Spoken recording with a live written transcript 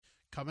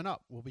Coming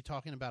up, we'll be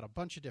talking about a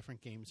bunch of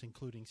different games,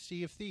 including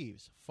Sea of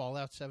Thieves,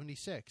 Fallout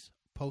 76,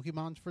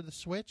 Pokemon for the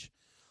Switch,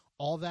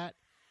 all that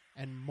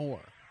and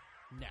more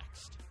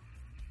next.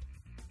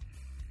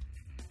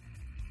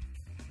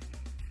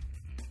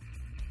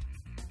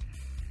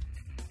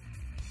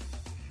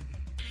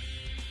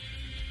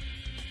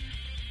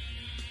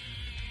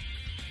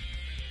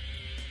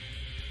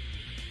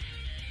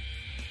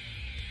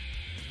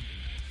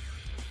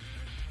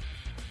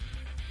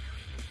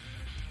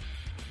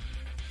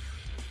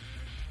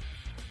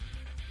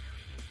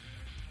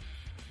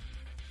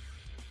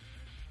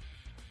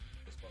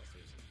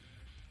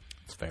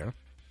 Fair.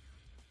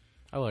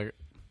 I like it.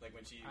 Like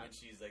when she's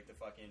like the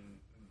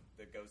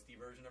ghosty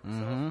version of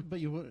herself. Mm-hmm. But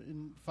you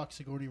wouldn't fuck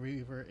Sigourney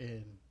Weaver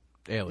in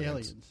Aliens.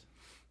 I think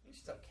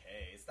she's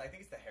okay. I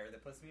think it's the hair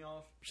that puts me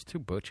off. She's too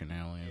butch in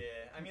Alien.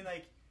 Yeah, I mean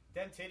like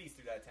them titties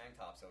through that tank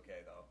top's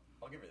okay though.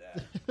 I'll give her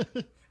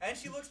that. And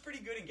she looks pretty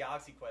good in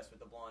Galaxy Quest with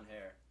the blonde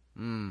hair.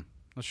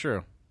 That's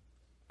true.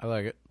 I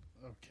like it.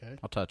 Okay.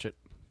 I'll touch it.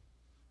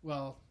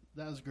 Well,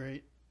 that was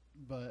great,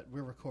 but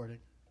we're recording.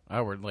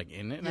 Oh, we're like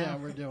in it now? Yeah,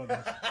 we're doing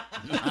this.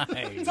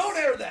 Nice. Don't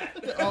air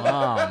that!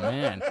 Oh,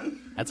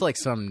 man. That's like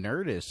some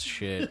Nerdist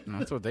shit.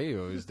 That's what they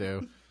always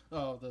do.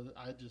 Oh,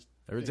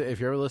 If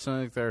you ever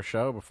listen to their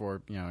show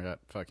before, got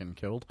fucking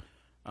killed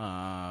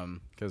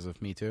because of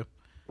Me Too,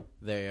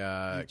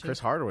 Chris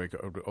Hardwick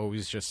would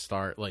always just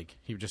start,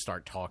 he would just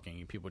start talking.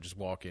 And people would just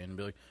walk in and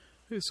be like,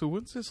 hey, so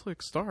when's this,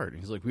 start? And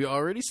he's like, we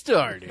already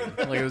started.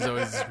 It was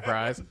always a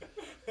surprise.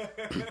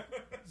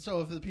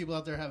 So if the people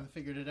out there haven't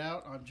figured it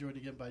out, I'm joined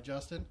again by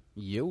Justin.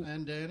 You.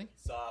 And Danny.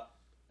 Sup?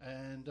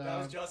 And that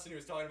was Justin who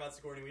was talking about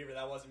Sigourney Weaver.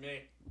 That wasn't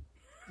me.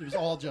 It was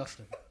all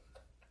Justin.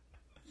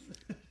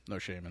 No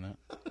shame in that.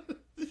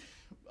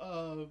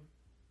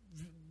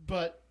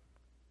 But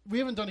we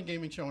haven't done a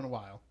gaming show in a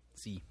while.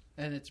 See.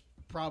 And it's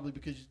probably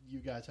because you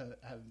guys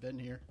haven't been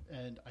here,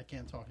 and I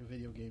can't talk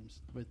video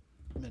games with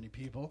many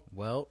people.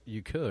 Well,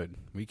 you could.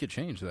 We could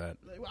change that.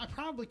 I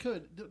probably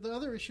could. The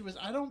other issue is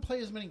I don't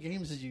play as many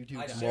games as you do.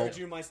 I guys. shared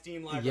you my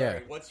Steam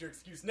library. Yeah. What's your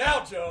excuse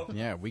now, Joe?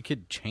 Yeah, we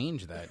could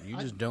change that. You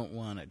just don't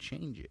want to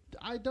change it.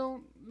 I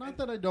don't. Not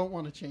that I don't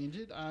want to change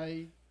it.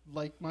 I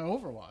like my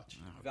Overwatch.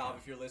 Valve,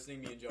 if you're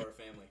listening, me and Joe are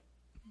family.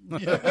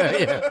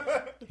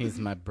 Yeah. He's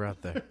my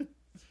brother.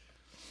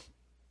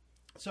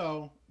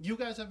 So you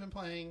guys have been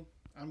playing.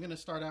 I'm going to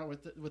start out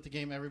with the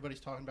game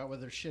everybody's talking about,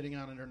 whether they're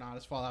shitting on it or not.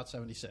 Is Fallout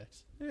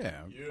 76? Yeah,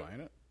 I'm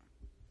playing it.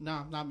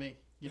 No, not me.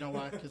 You know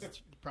why? Because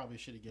it's probably a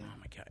shitty game. Oh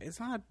my god, it's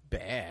not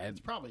bad. It's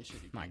probably a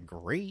shitty game. Not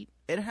great.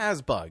 It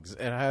has bugs. It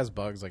has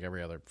bugs like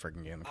every other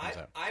freaking game that comes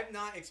out. I've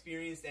not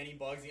experienced any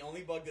bugs. The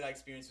only bug that I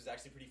experienced was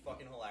actually pretty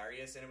fucking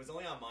hilarious, and it was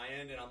only on my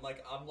end. And I'm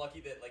lucky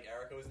that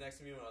Erica was next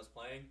to me when I was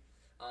playing,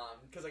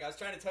 because I was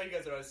trying to tell you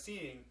guys what I was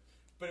seeing,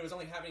 but it was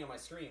only happening on my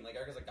screen.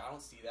 Erica's like, I don't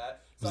see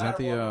that. So I had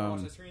to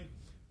watch the screen.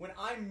 When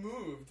I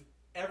moved,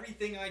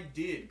 everything I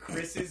did,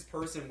 Chris's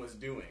person was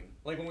doing.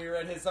 When we were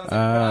at his,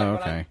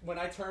 when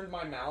I turned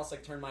my mouse,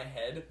 turned my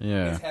head,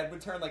 his head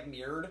would turn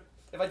mirrored.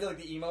 If I did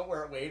the emote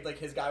where it waved,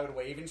 his guy would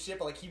wave and shit,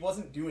 but he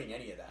wasn't doing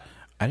any of that.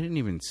 I didn't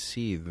even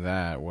see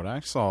that. What I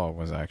saw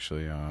was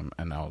actually,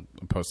 and I'll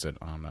post it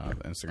on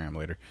Instagram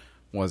later,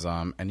 was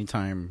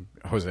anytime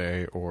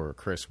Jose or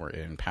Chris were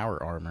in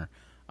power armor,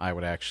 I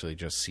would actually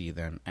just see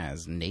them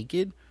as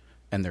naked,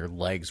 and their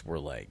legs were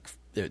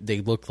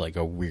they looked like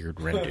a weird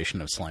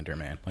rendition of Slender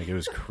Man. It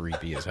was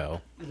creepy as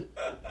hell.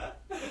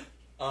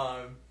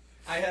 I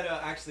had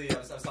I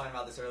was talking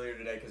about this earlier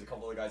today because a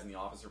couple of the guys in the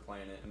office are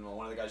playing it, and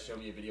one of the guys showed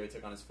me a video he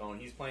took on his phone.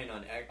 He's playing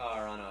on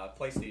a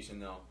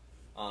PlayStation though.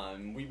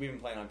 We've been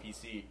playing on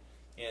PC,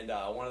 and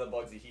one of the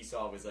bugs that he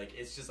saw was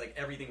it's just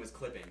everything was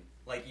clipping,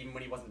 even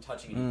when he wasn't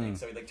touching anything.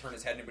 So he'd turn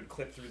his head and it would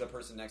clip through the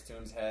person next to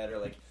him's head,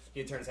 or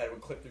he'd turn his head, it would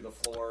clip through the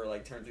floor,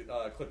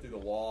 or clip through the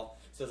wall.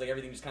 So it's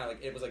everything just kind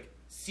of it was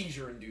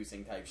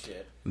seizure-inducing type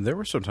shit. There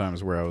were some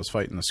times where I was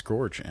fighting the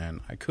Scorch,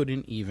 and I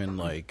couldn't even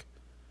I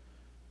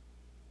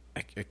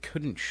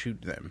couldn't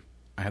shoot them.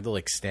 I had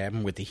to stab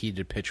them with the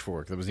heated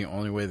pitchfork. That was the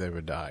only way they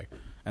would die.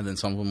 And then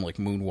some of them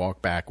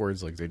moonwalk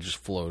backwards, they just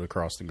float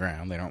across the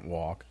ground. They don't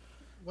walk.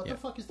 What the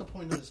fuck is the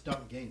point of this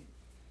dumb game?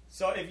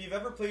 So if you've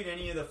ever played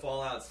any of the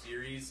Fallout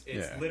series,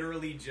 it's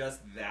literally just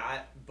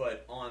that,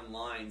 but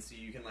online. So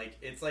you can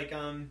it's like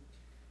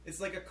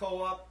a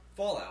co-op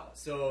Fallout.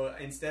 So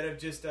instead of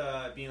just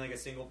being a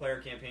single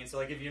player campaign, so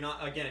if you're not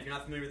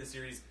familiar with the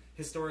series,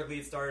 historically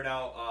it started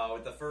out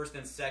with the first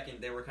and second.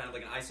 They were kind of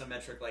an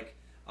isometric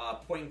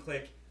point and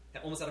click.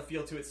 It almost had a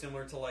feel to it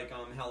similar to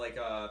how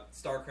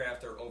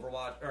StarCraft or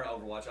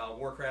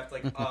Warcraft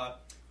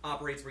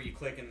operates, where you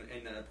click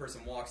and a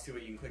person walks to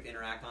it. You can click to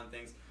interact on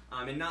things,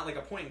 and not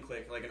a point and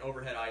click an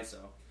overhead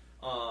ISO.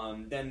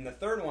 Then the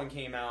third one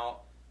came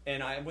out,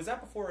 and was that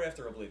before or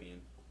after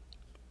Oblivion?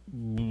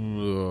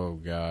 Oh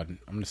god,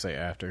 I'm gonna say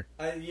after.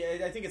 I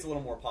think it's a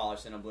little more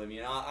polished than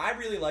Oblivion. I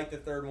really like the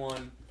third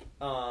one.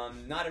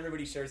 Not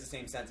everybody shares the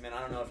same sentiment.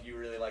 I don't know if you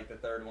really like the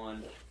third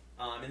one.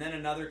 And then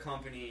another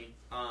company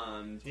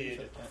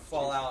did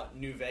Fallout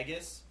New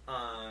Vegas,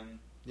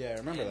 Yeah, I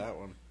remember that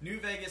one. New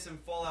Vegas and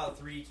Fallout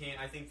 3 came.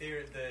 I think they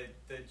were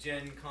the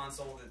gen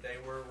console that they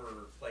were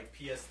like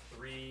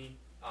PS3,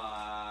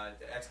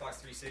 the Xbox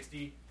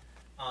 360.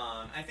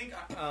 I think,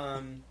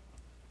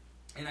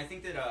 and I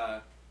think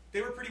that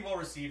they were pretty well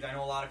received. I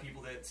know a lot of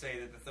people that say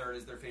that the third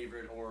is their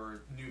favorite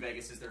or New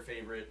Vegas is their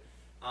favorite.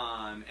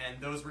 And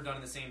those were done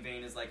in the same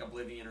vein as like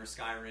Oblivion or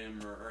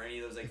Skyrim or any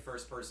of those like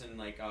first person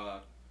like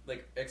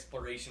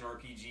exploration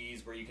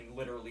RPGs where you can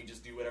literally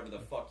just do whatever the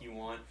fuck you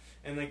want.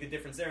 And like the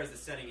difference there is the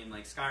setting in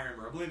like Skyrim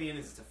or Oblivion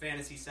is it's a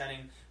fantasy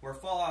setting, where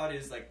Fallout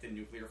is like the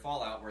nuclear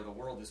fallout where the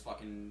world is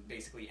fucking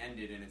basically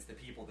ended and it's the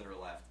people that are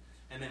left.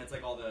 And then it's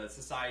like all the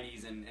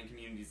societies and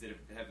communities that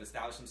have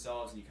established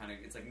themselves, and you kind of,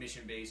 it's like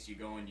mission based. You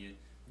go and you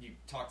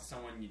talk to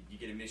someone, you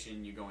get a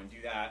mission, you go and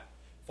do that.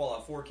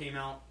 Fallout 4 came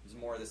out, it was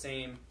more of the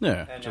same.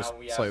 Yeah, and just now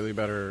we have, slightly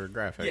better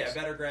graphics. Yeah,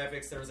 better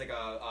graphics. There was like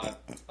a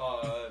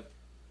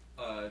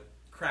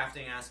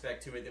crafting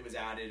aspect to it that was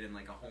added, and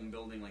like a home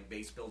building, like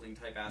base building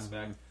type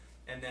aspect.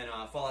 Mm-hmm. And then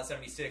Fallout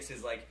 76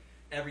 is like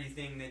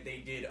everything that they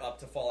did up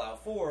to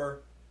Fallout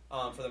 4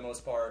 for the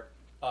most part,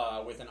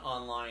 with an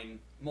online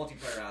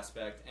multiplayer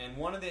aspect. And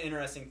one of the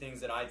interesting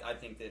things that I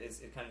think that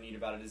is kind of neat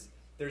about it is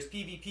there's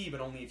PvP, but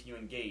only if you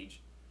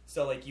engage.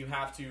 So like you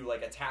have to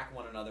like attack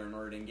one another in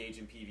order to engage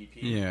in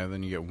PvP. Yeah,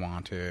 then you get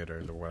wanted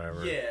or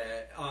whatever. Yeah.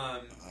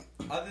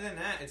 Other than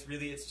that,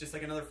 it's just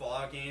like another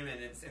Fallout game,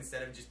 and it's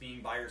instead of just being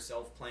by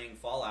yourself playing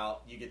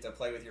Fallout, you get to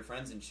play with your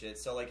friends and shit.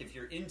 So like if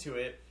you're into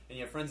it and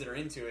you have friends that are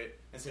into it,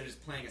 instead of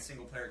just playing a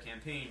single player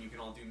campaign, you can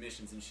all do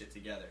missions and shit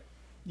together.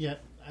 Yeah,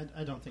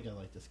 I don't think I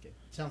like this game.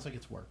 It sounds like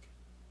it's work.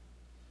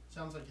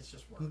 Sounds like it's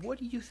just work. What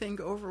do you think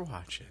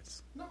Overwatch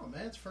is? No,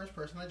 man, it's first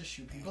person. I just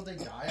shoot people, they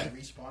die, I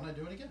respawn, I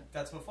do it again.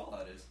 That's what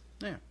Fallout is.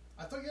 Yeah.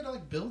 I thought you had to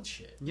like build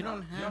shit. You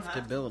don't have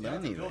to build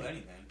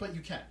anything. But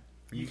you can.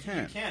 You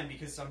can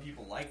because some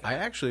people like that. I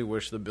actually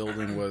wish the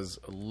building was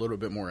a little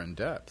bit more in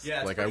depth.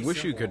 Yeah, like I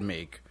wish you could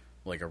make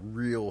like a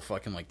real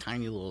fucking like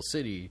tiny little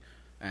city,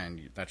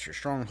 and that's your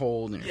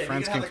stronghold, and your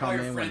friends can come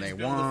in when they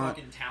want.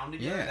 The fucking town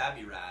together. Yeah,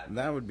 that'd be rad.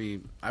 That would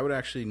be. I would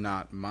actually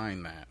not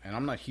mind that, and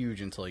I'm not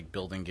huge into like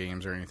building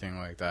games or anything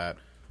like that.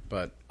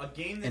 But a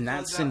game that in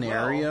that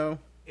scenario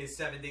is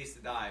 7 Days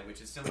to Die, which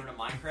is similar to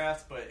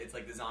Minecraft, but it's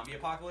like the zombie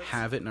apocalypse.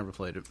 Have it, never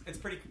played it. It's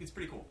pretty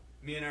cool.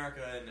 Me and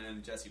Erica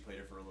and Jesse played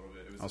it for a little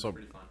bit. It was also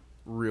pretty fun.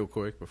 Real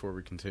quick before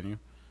we continue,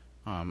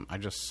 I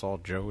just saw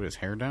Joe with his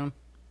hair down,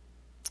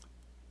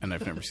 and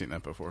I've never seen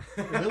that before.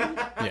 Really?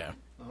 Yeah.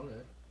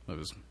 Okay.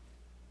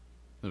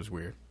 It was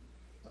weird.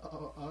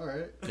 Oh, all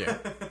right. Yeah.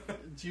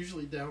 It's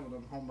usually down when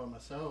I'm home by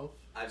myself.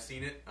 I've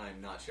seen it.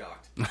 I'm not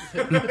shocked.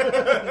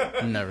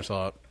 Never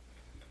saw it.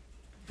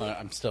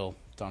 I'm still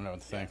don't know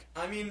what to think.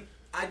 I mean,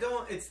 I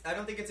don't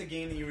think it's a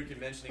game that you would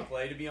conventionally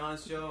play, to be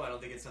honest, Joe. I don't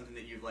think it's something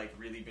that you've like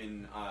really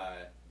been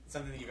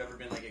something that you've ever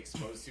been like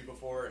exposed to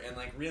before. And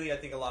like really, I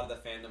think a lot of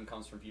the fandom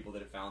comes from people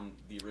that have found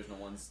the original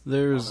ones.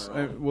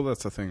 Well,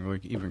 that's the thing.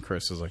 Like even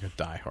Chris is like a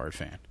diehard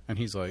fan, and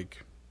he's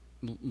like,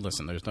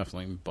 listen, there's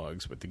definitely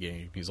bugs with the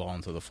game. He's all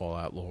into the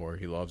Fallout lore.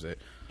 He loves it,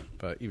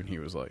 but even he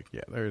was like,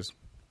 yeah,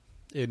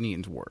 it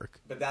needs work.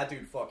 But that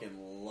dude fucking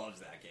loves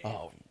that game.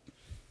 Oh.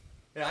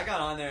 Yeah, I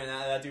got on there, and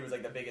that dude was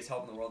like the biggest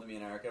help in the world to me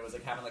and Erica. It was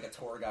like having like a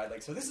tour guide,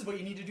 like, so this is what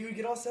you need to do to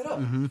get all set up.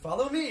 Mm-hmm.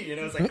 Follow me, and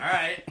it was like, all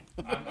right,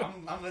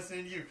 I'm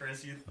listening to you,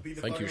 Chris. You lead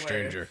the Thank you,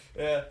 stranger.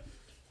 Yeah,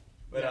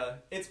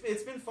 but it's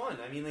been fun.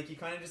 I mean, like you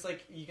kind of just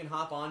like you can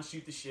hop on,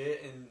 shoot the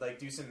shit, and like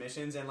do some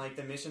missions, and like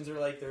the missions are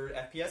like they're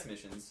FPS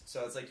missions.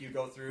 So it's like you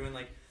go through and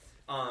like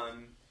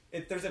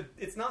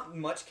it's not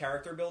much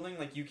character building.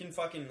 Like you can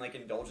fucking like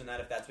indulge in that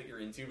if that's what you're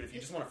into. But if you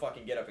just want to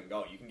fucking get up and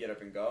go, you can get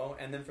up and go.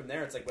 And then from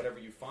there, it's like whatever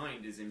you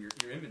find is in your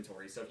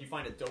inventory. So if you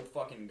find a dope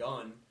fucking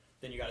gun,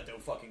 then you got a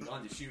dope fucking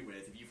gun to shoot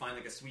with. If you find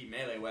like a sweet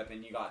melee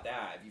weapon, you got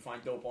that. If you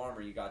find dope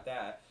armor, you got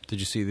that. Did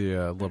you see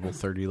the level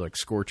 30 like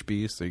Scorch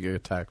Beast? Did you get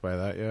attacked by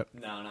that yet?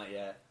 No, not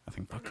yet. I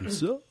think fucking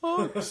sucks. No, I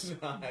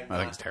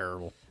think it's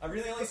terrible. I've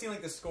really only seen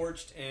like the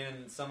Scorched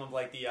and some of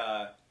like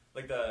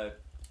the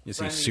You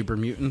see Super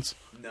Mutants?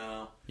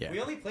 No. Yeah. We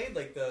only played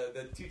like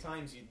the 2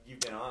 times you've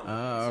been on.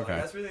 Oh, okay.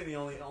 Like, that's really the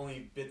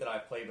only bit that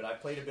I've played. But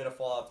I've played a bit of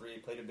Fallout 3,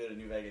 played a bit of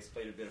New Vegas,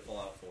 played a bit of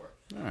Fallout 4.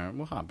 All right,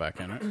 we'll hop back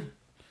in it.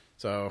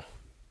 So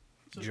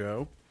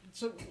Joe?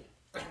 So,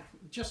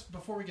 just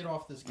before we get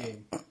off this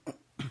game,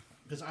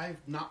 because I've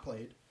not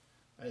played,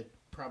 I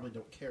probably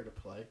don't care to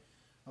play,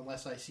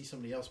 unless I see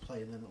somebody else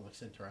play and then it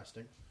looks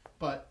interesting.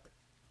 But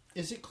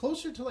is it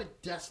closer to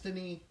like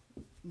Destiny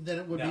than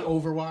it would be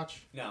Overwatch?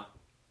 No.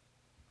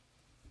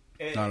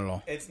 Not at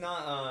all. It's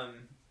not.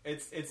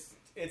 It's.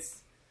 Did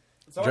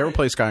you ever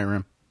play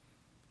Skyrim?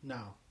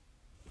 No.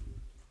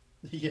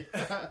 Yeah,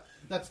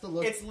 that's the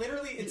look. It's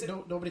literally.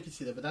 Nobody can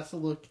see that, but that's the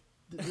look.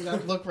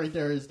 That look right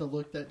there is the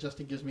look that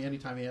Justin gives me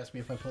anytime he asks me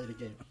if I played a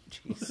game.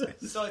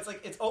 Jesus. So it's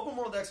like it's open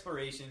world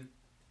exploration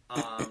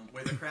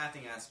with a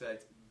crafting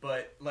aspect,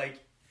 but like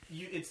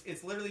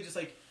it's literally just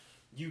like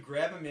you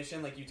grab a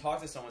mission, like you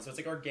talk to someone, so it's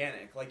like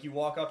organic. Like you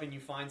walk up and you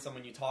find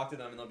someone, you talk to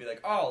them, and they'll be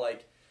like, oh,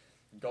 like.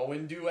 Go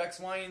and do X,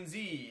 Y, and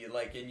Z,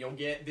 like, and you'll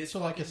get this. So,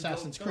 like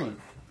Assassin's Creed.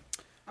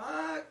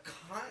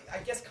 I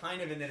guess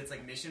kind of in that it's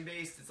like mission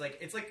based. It's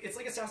like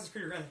Assassin's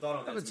Creed or Grand Theft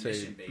Auto. I would That's say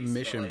mission based.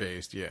 mission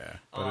based, yeah,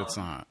 but it's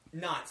not.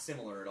 Not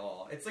similar at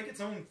all. It's like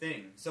its own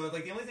thing. So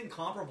like the only thing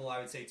comparable I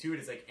would say to it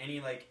is like any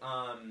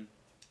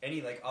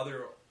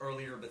other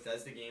earlier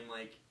Bethesda game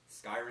like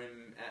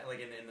Skyrim, like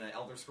in the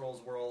Elder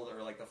Scrolls world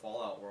or like the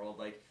Fallout world.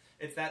 Like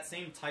it's that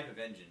same type of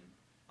engine.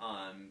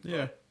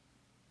 Yeah.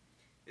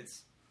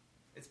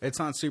 It's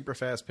not super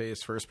fast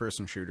paced first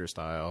person shooter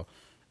style.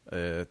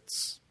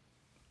 It's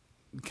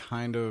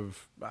kind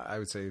of, I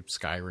would say,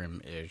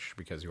 Skyrim-ish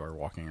because you are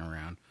walking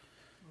around.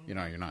 You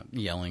know, you're not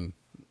yelling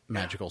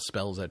magical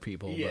spells at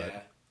people. Yeah,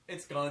 but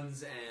it's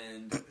guns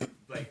and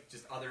like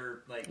just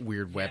other like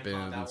weird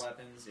weapons.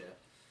 Weapons, yeah.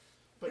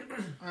 But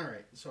all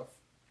right, so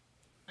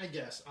I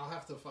guess I'll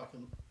have to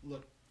fucking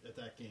look at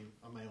that game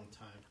on my own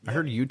time. I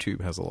heard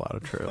YouTube has a lot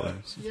of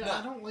trailers. Yeah, No,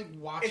 I don't like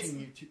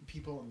watching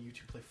people on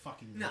YouTube play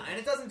fucking games. No, and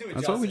it doesn't do it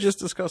That's justice. what we just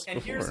discussed and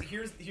before.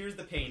 here's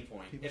the pain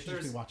point. People If should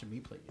just there's be watching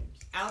me play games.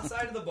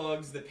 outside of the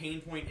bugs, the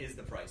pain point is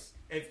the price.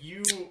 If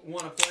you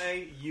want to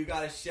play, you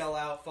got to shell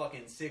out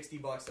fucking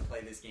 $60 to play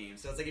this game.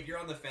 So it's like if you're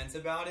on the fence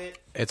about it,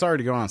 It's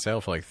already going on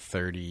sale for like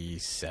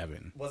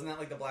 $37. wasn't that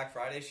like the Black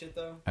Friday shit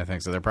though? I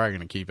think so. They're probably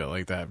going to keep it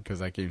like that because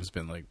that game's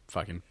been like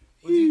fucking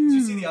Did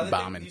you see the other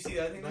bombing. thing? Did you see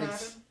the other thing that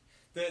Nice. happened?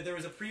 There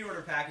was a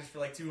pre-order package for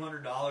like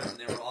 $200, and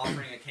they were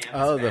offering a canvas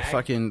Oh,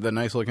 bag. the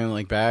nice looking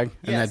like bag,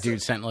 and Yeah, that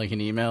dude sent like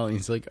an email, and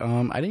he's like,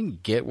 I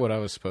didn't get what I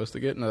was supposed to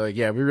get, and they're like,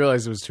 yeah, we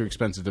realized it was too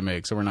expensive to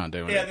make, so we're not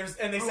doing Yeah, it.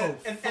 they said,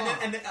 Oh,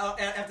 and then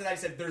after that, he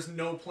said, "There's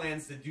no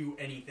plans to do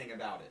anything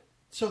about it."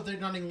 So they're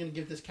not even going to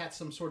give this cat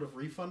some sort of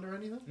refund or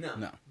anything?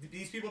 No.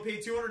 These people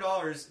paid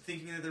 $200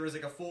 thinking that there was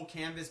like a full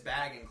canvas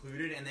bag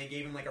included, and they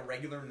gave him like a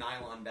regular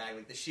nylon bag,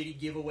 like the shitty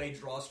giveaway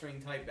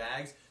drawstring type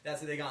bags. That's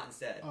what they got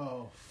instead.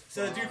 Oh,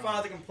 So the dude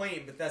filed a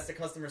complaint, but that's the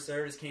customer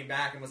service came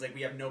back and was like,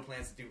 "We have no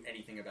plans to do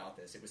anything about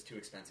this. It was too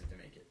expensive to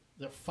make it."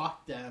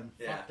 fuck them.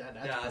 Yeah, Fuck that.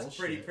 That's yeah, it's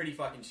bullshit. pretty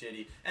fucking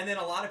shitty. And then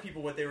a lot of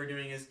people, what they were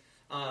doing is,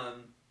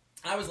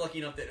 I was lucky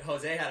enough that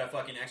Jose had a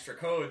fucking extra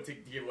code to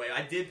give away.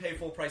 I did pay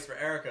full price for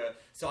Erica,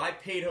 so I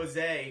paid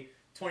Jose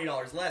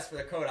 $20 less for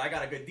the code. I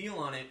got a good deal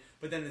on it,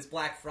 but then this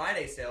Black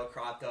Friday sale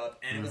cropped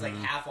up, and it was like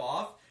half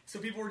off. So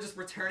people were just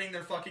returning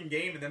their fucking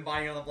game and then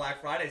buying it on the Black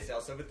Friday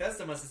sale. So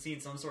Bethesda must have seen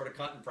some sort of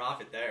cut in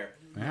profit there.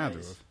 They had to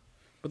have.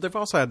 But they've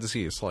also had to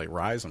see a slight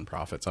rise in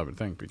profits, I would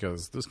think,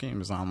 because this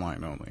game is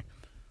online only.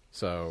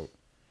 So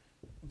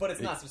But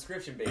it's not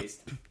subscription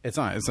based. it's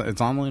not.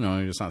 It's online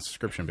only. It's not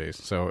subscription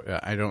based. So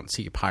I don't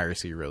see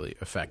piracy really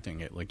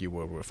affecting it like you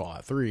would with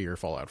Fallout 3 or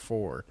Fallout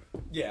 4.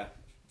 Yeah,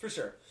 for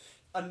sure.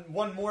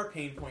 One more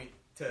pain point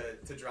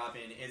to drop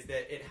in is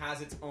that it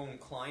has its own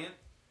client.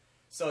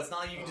 So it's not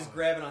like you can just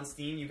grab it on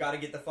Steam. You got to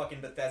get the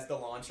fucking Bethesda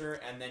launcher,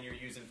 and then you're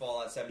using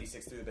Fallout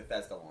 76 through the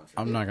Bethesda launcher.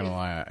 I'm not gonna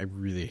lie. I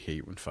really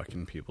hate when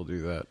fucking people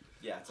do that.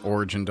 Yeah, it's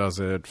Origin does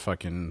it.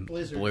 Fucking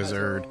Blizzard.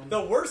 Blizzard. has their own-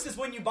 the worst is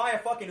when you buy a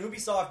fucking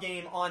Ubisoft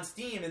game on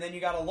Steam, and then you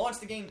got to launch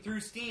the game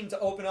through Steam to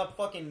open up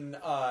fucking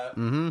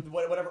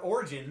whatever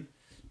Origin.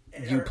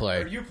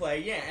 Uplay. Or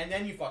Uplay, yeah, and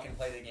then you fucking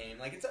play the game.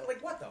 Like, it's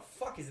like, what the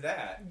fuck is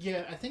that?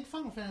 Yeah, I think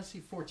Final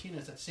Fantasy XIV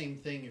has that same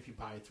thing if you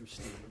buy it through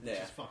Steam. Which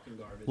Yeah. is fucking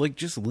garbage. Like,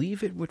 just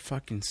leave it with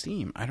fucking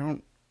Steam. I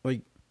don't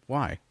like.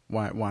 Why?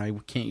 Why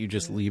can't you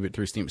just leave it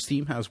through Steam?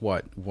 Steam has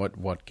what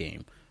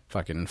game?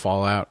 Fucking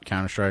Fallout,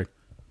 Counter-Strike.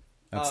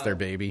 That's their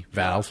baby.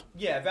 Valve.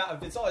 Yeah,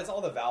 Valve. It's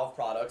all the Valve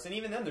products, and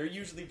even then, they're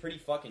usually pretty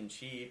fucking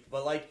cheap.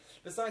 But like,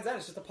 besides that,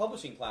 it's just a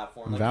publishing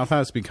platform. Like, Valve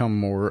has become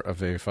more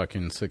of a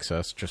fucking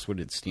success just with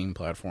its Steam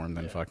platform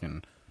than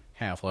fucking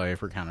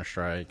Half-Life or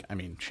Counter-Strike. I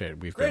mean, shit,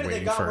 we've been Granted,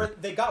 waiting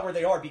they got where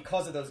they are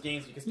because of those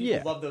games, because people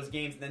Yeah. love those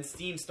games, and then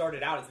Steam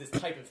started out as this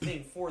type of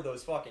thing for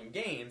those fucking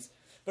games.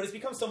 But it's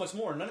become so much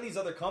more. None of these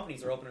other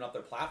companies are opening up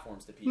their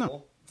platforms to people.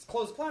 No. It's a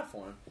closed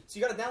platform. So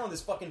you got to download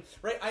this fucking...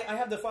 Right, I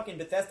have the fucking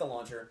Bethesda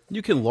launcher.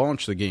 You can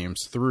launch the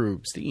games through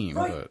Steam,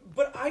 Right,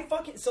 but I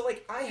fucking... So,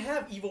 like, I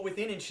have Evil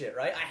Within and shit,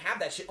 right? I have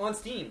that shit on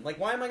Steam. Like,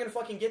 why am I going to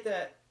fucking get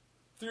that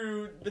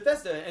through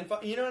Bethesda? And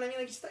you know what I mean?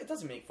 Like, it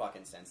doesn't make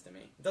fucking sense to me.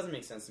 It doesn't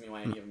make sense to me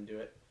why any of them do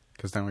it.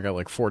 because then we got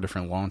like 4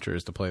 different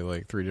launchers to play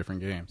like 3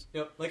 different games.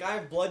 Yep. Like, I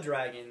have Blood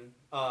Dragon,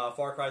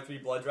 Far Cry 3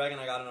 Blood Dragon.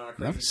 I got it on a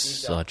crazy That's Steam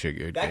sale. such a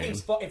good That game.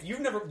 game's if you've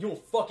never, you'll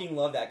fucking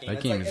love that game. That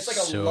It's game like, is it's like a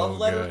so love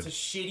letter good. to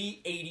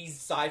shitty 80s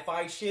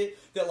sci-fi shit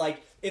that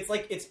like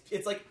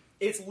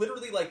it's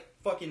literally like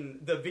fucking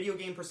the video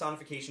game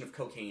personification of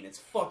cocaine. It's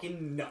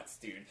fucking nuts,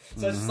 dude.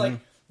 So it's just like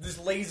there's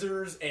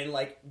lasers and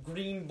like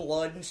green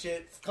blood and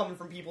shit coming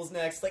from people's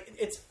necks. Like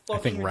it's fucking I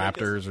think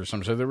ridiculous. Raptors or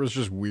some shit. There was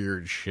just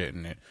weird shit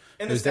in it.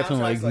 And There's the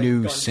definitely like soundtrack's, like,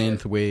 new gun shit.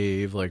 synth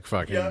wave, like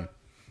fucking. Yeah.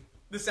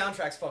 The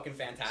soundtrack's fucking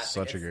fantastic.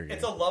 Such a good game.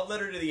 It's a love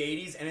letter to the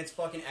 80s, and it's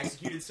fucking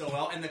executed so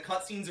well. And the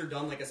cutscenes are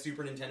done like a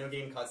Super Nintendo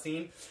game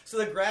cutscene. So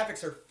the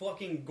graphics are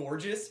fucking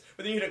gorgeous,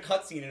 but then you hit a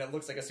cutscene and it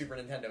looks like a Super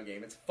Nintendo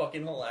game. It's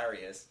fucking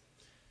hilarious.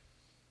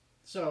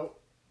 So,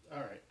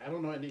 alright, I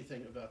don't know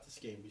anything about this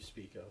game you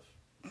speak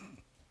of.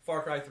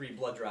 Far Cry 3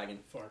 Blood Dragon.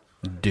 Far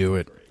Cry. Do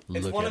it. Great.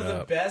 It's Look one it of the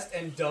up. best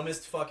and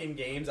dummest fucking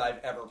games I've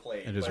ever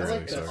played. It is But I really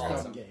like it's so those good.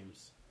 awesome. dumb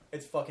games.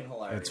 It's fucking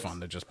hilarious. It's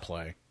fun to just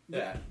play.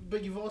 Yeah.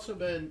 But you've also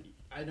been...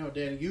 I know,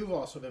 Danny, you've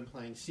also been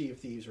playing Sea of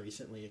Thieves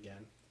recently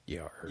again.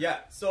 Yeah. Yeah,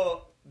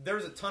 so there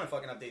was a ton of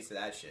fucking updates to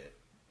that shit.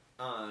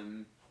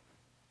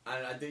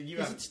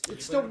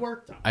 It still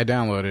worked, though. I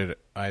downloaded it.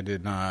 I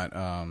did not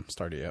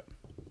start it yet.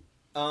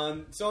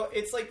 So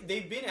it's like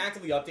they've been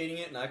actively updating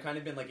it, and I've kind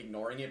of been like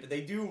ignoring it. But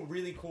they do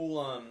really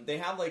cool. They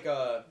have like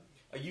a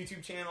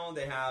YouTube channel,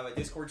 they have a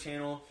Discord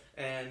channel,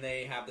 and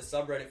they have the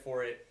subreddit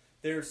for it.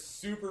 They're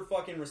super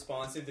fucking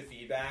responsive to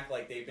feedback.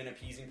 Like they've been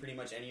appeasing pretty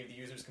much any of the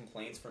users'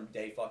 complaints from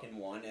day fucking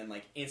one, and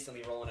like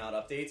instantly rolling out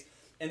updates.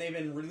 And they've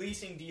been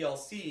releasing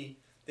DLC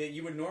that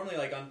you would normally,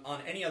 like,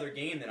 on any other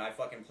game that I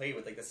fucking played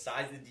with, like, the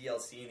size of the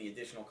DLC and the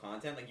additional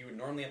content, like, you would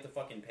normally have to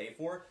fucking pay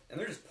for, and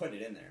they're just putting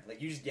it in there. Like,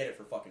 you just get it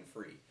for fucking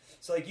free.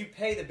 So, like, you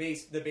pay the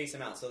base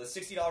amount. So the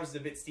 $60 is a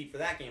bit steep for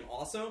that game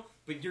also,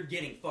 but you're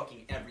getting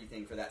fucking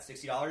everything for that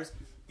 $60.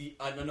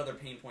 Another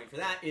pain point for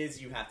that is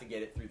you have to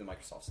get it through the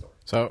Microsoft Store.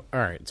 So,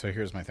 alright, so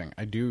here's my thing.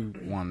 I do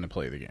want to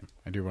play the game.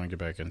 I do want to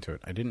get back into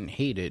it. I didn't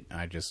hate it.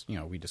 I just,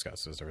 we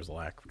discussed this. There was a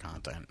lack of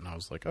content, and I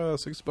was like, oh,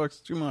 $6 is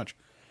too much.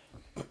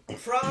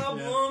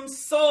 Problem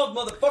solved,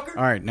 motherfucker!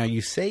 Alright, now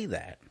you say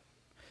that.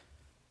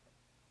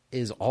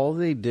 Is all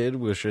they did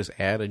was just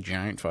add a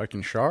giant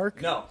fucking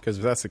shark? No. Because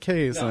if that's the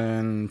case,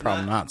 then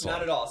problem not solved.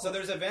 Not at all. So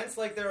there's events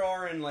like there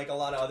are in like a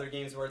lot of other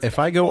games where it's if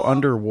like, I go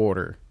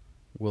underwater,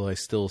 will I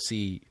still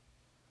see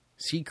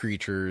sea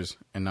creatures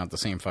and not the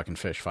same fucking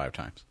fish 5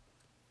 times?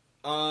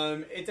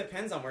 It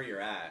depends on where you're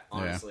at,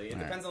 honestly. Yeah. It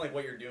depends on like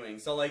what you're doing.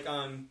 So like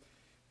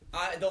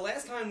the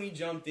last time we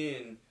jumped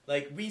in,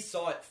 like, we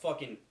saw it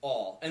fucking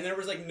all. And there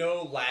was, like,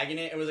 no lag in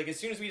it. It was, like, as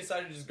soon as we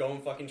decided to just go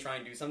and fucking try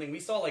and do something, we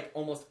saw, like,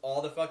 almost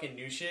all the fucking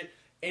new shit.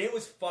 And it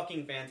was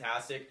fucking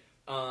fantastic.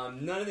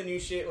 None of the new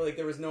shit, like,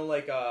 there was no,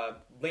 like,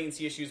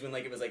 latency issues when,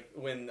 like, it was, like,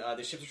 when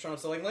the ships were showing up.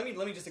 So, like, let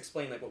me just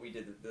explain, like, what we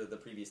did the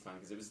previous time,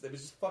 because it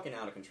was just fucking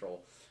out of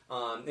control.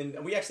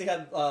 And we actually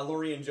had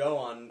Lori and Joe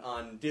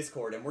on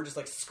Discord, and we're just,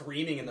 like,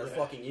 screaming in their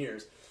fucking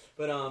ears.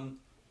 But,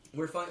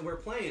 we're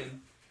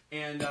playing...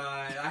 And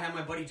I have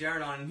my buddy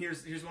Jared on, and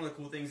here's one of the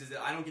cool things is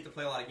that I don't get to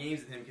play a lot of games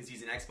with him because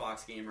he's an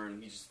Xbox gamer,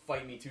 and he just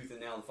fight me tooth and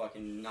nail to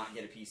fucking not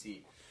get a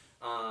PC.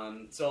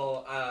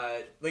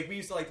 Like, we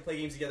used to like to play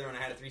games together when I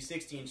had a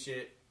 360 and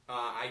shit.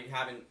 I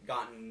haven't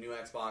gotten a new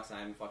Xbox, and I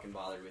haven't fucking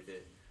bothered with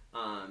it.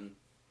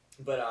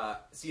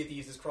 But Sea of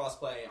Thieves is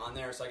crossplay on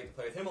there, so I get to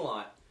play with him a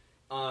lot.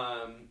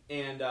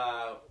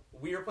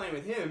 We were playing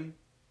with him.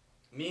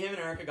 Me, him,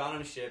 and Erica got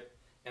on a ship.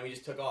 And we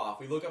just took off.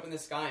 We look up in the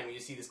sky and we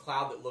just see this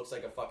cloud that looks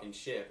like a fucking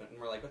ship. And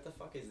we're like, what the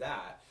fuck is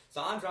that?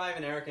 So I'm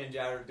driving, Erica and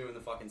Jared are doing the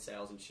fucking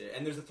sails and shit.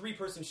 And there's a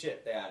 3-person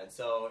ship they added.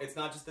 So it's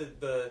not just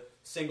the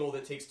single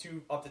that takes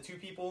up to 2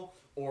 people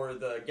or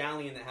the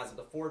galleon that has up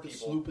to 4 people. The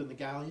sloop and the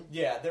galleon?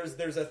 Yeah,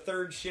 there's a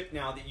third ship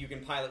now that you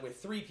can pilot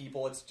with 3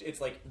 people. It's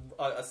like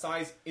a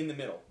size in the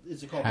middle.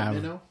 Is it called the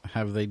minnow?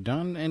 Have they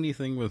done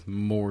anything with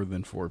more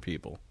than 4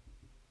 people?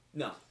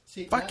 No.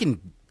 See,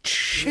 fucking...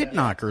 shit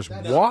knockers.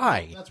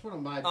 Why? That's one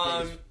of my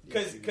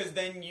biggest... Because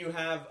then you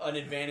have an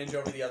advantage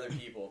over the other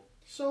people.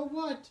 So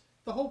what?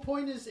 The whole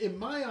point is, in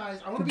my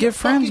eyes, I want to be get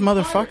friends,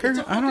 motherfucker. Pirate. It's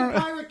a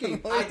fucking pirate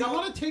game. I don't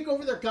want to take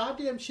over their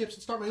goddamn ships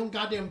and start my own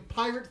goddamn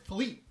pirate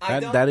fleet.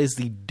 That is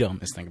the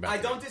dumbest thing about it.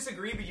 I don't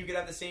disagree, but you could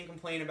have the same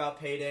complaint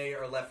about Payday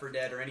or Left 4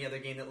 Dead or any other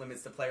game that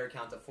limits the player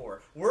count to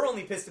 4. We're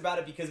only pissed about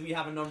it because we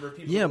have a number of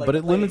people. Yeah, who like but to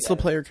it play limits together.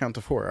 the player count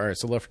to 4. All right,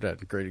 so Left 4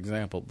 Dead, great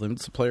example.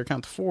 Limits the player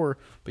count to 4,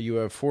 but you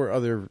have 4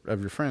 other of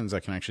your friends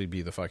that can actually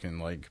be the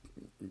fucking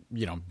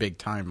big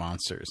time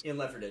monsters. In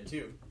Left 4 Dead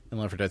 2. In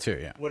Left 4 Dead 2,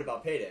 yeah. What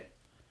about Payday?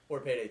 Or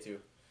Payday 2?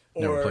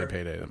 Never played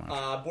Payday that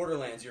much.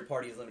 Borderlands, your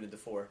party is limited to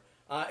 4.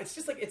 It's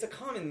just like, it's a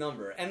common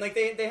number. And like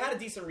they had a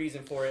decent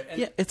reason for it.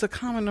 And yeah, it's a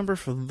common number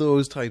for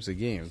those types of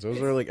games.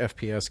 Those are like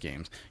FPS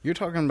games. You're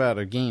talking about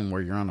a game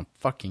where you're on a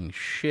fucking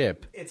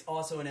ship. It's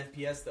also an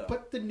FPS though.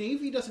 But the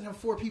Navy doesn't have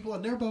 4 people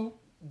on their boat.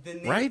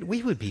 Right?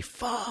 We would be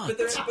fucked. But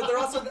they're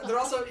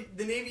also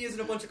the Navy isn't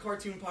a bunch of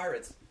cartoon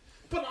pirates.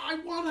 But I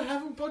want to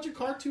have a bunch of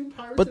cartoon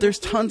pirates. But there's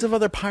tons of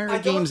other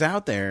pirate games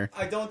out there.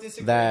 I don't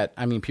disagree. That,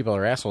 people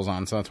are assholes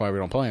on, so that's why we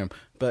don't play them.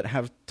 But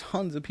have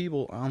tons of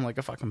people on like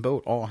a fucking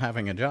boat all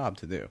having a job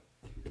to do.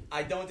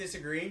 I don't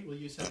disagree. Well,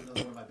 you said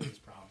another one of my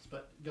biggest problems.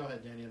 But go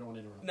ahead, Danny. I don't want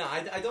to interrupt. No,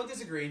 I don't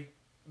disagree.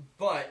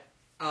 But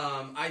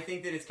I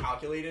think that it's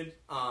calculated.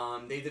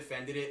 They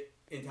defended it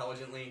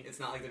intelligently. It's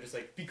not like they're just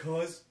like,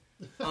 because...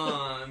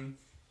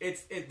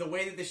 It's the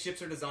way that the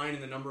ships are designed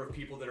and the number of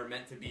people that are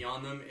meant to be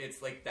on them.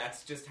 It's like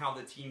that's just how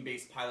the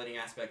team-based piloting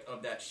aspect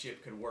of that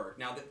ship could work.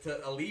 Now,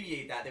 to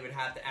alleviate that, they would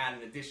have to add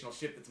an additional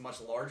ship that's much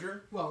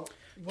larger. Well,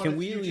 can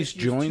we at least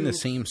join the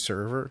same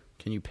server?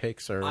 Can you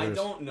pick servers? I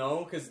don't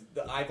know because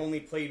I've only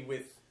played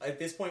with at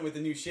this point with the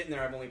new shit in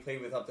there. I've only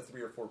played with up to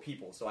 3 or 4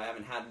 people, so I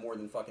haven't had more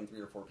than fucking 3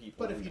 or 4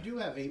 people. But if you do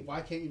have 8,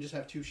 why can't you just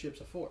have 2 ships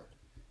of 4?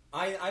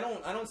 I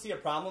don't see a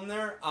problem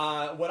there.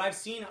 What I've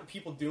seen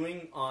people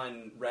doing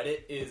on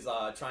Reddit is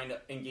trying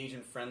to engage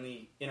in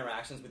friendly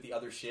interactions with the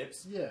other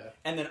ships. Yeah.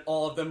 And then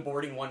all of them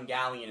boarding one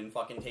galleon and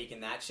fucking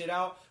taking that shit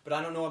out. But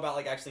I don't know about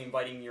like actually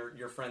inviting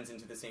your friends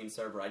into the same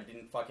server. I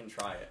didn't fucking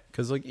try it.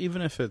 Because like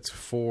even if it's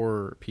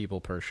 4 people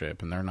per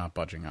ship and they're not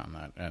budging on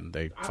that, and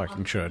they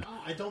should.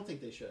 I don't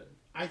think they should.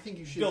 I think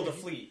you should build a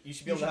fleet. You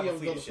should be able to have a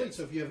fleet of ships.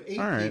 So if you have 8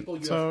 All right, people,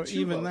 you so have 2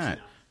 even boats that.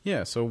 now.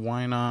 Yeah, so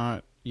why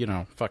not,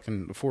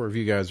 fucking 4 of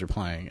you guys are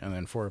playing, and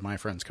then 4 of my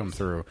friends come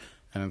through,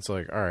 and it's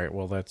like, all right,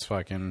 well, let's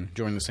fucking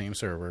join the same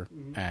server,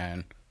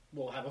 and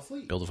we'll have a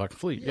fleet. build a fucking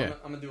fleet, yeah.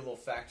 I'm going to do a little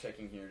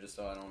fact-checking here just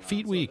so I don't know.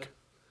 Feet week.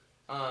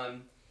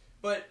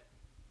 But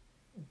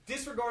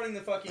disregarding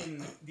the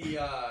fucking,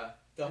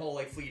 the whole,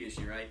 like, fleet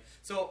issue, right?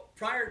 So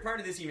prior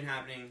to this even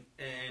happening,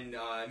 and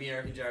me,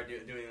 Eric, and Jared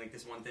doing, like,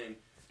 this one thing,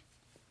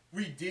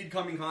 we did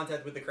come in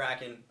contact with the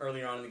Kraken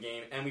earlier on in the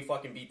game, and we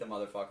fucking beat the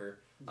motherfucker.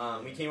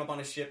 We came up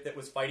on a ship that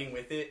was fighting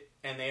with it,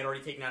 and they had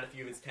already taken out a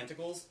few of its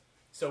tentacles.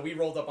 So we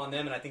rolled up on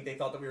them, and I think they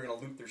thought that we were going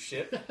to loot their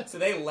ship. So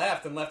they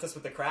left us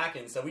with the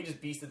Kraken. So we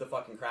just beasted the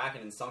fucking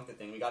Kraken and sunk the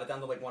thing. We got it down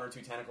to like 1 or 2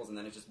 tentacles, and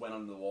then it just went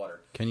under the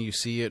water. Can you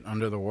see it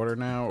under the water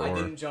now? Or? I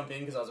didn't jump in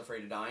because I was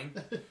afraid of dying.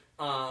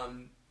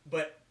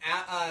 But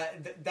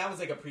that was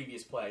like a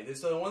previous play.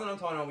 So the one that I'm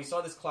talking about, we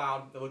saw this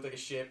cloud that looked like a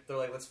ship. They're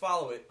like, let's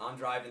follow it. I'm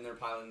driving. They're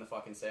piloting the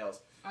fucking sails.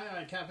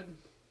 Aye, Captain.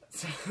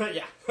 So,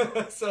 yeah.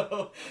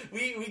 So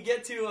we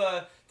get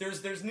to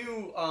there's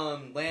new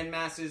land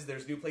masses.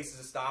 There's new places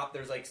to stop.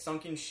 There's like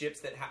sunken ships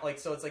that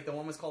so it's like the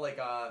one was called like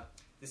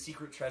the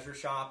secret treasure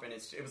shop, and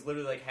it was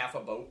literally like half a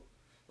boat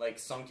like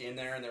sunk in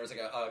there, and there was like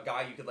a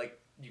guy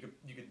you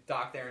could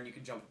dock there and you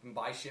could jump up and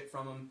buy shit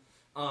from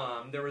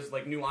him. There was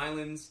like new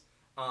islands.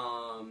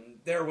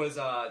 There was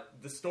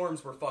the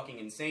storms were fucking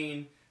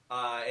insane.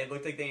 It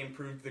looked like they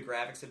improved the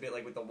graphics a bit,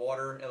 like with the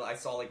water. I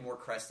saw like more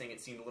cresting. It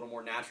seemed a little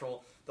more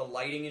natural. The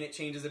lighting in it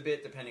changes a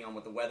bit depending on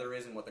what the weather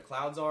is and what the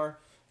clouds are.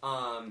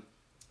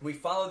 We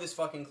follow this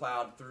fucking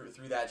cloud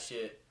through that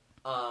shit.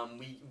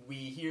 We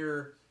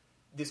hear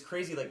this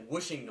crazy like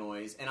whooshing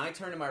noise, and I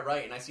turn to my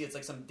right and I see it's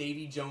like some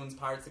Davy Jones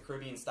Pirates of the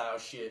Caribbean style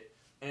shit.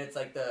 And it's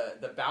like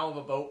the bow of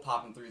a boat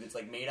popping through that's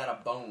like made out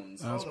of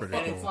bones. That's pretty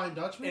fucking cool. Flying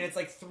Dutchman? And it's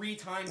like 3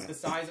 times the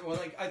size.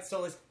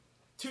 So it's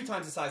 2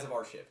 times the size of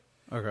our ship.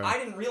 Okay. I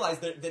didn't realize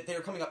that they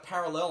were coming up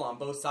parallel on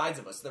both sides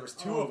of us. There was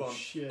 2 of them,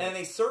 shit. and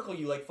they circle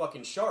you like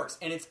fucking sharks.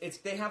 And it's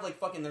they have like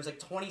fucking there's like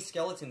 20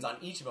 skeletons on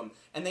each of them,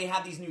 and they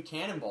have these new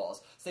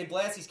cannonballs. So they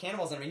blast these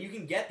cannonballs at them, and you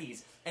can get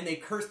these, and they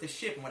curse the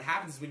ship. And what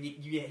happens is when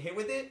you get hit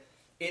with it,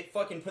 it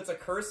fucking puts a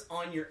curse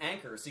on your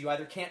anchor, so you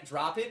either can't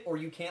drop it or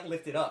you can't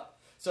lift it up.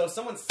 So if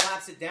someone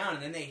slaps it down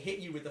and then they hit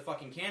you with the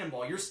fucking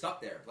cannonball, you're stuck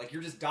there. Like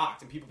you're just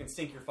docked, and people can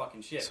sink your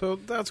fucking ship. So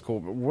that's cool.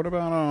 But what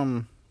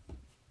about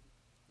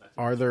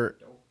are there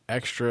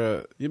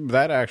extra?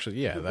 That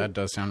actually, yeah, that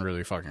does sound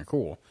really fucking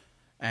cool.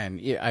 And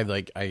yeah,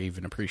 I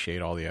even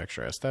appreciate all the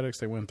extra aesthetics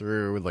they went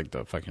through with like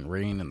the fucking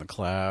rain and the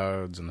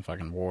clouds and the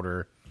fucking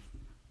water.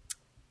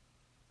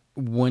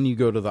 When you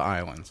go to the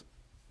islands,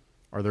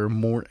 are there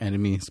more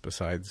enemies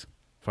besides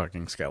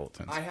fucking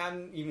skeletons? I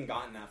haven't even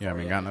gotten that far. You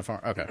haven't gotten that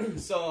far? Okay.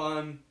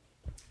 So,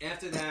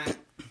 after that,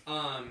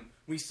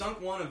 we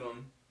sunk one of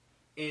them,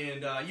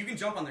 and you can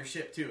jump on their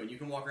ship, too, and you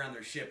can walk around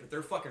their ship, but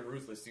they're fucking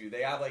ruthless, dude.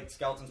 They have, like,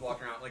 skeletons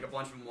walking around, like, a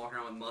bunch of them walking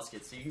around with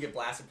muskets, so you can get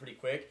blasted pretty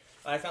quick.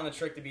 I found the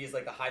trick to be is,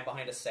 like, to hide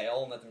behind a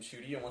sail and let them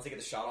shoot you, and once they get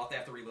the shot off, they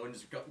have to reload and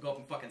just go up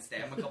and fucking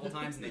stab them a couple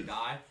times, and they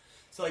die.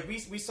 So, like,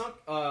 we sunk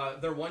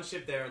their one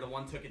ship there, the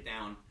one took it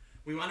down.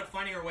 We wound up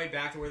finding our way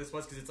back to where this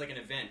was, because it's, like, an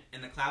event,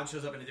 and the cloud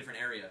shows up in a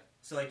different area.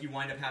 So, like, you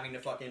wind up having to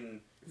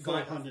fucking Go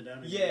hunt it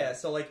down again. Yeah,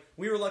 so, like,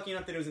 we were lucky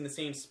enough that it was in the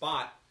same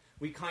spot.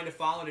 We kind of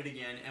followed it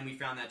again, and we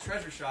found that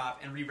treasure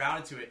shop and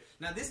rerouted to it.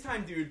 Now, this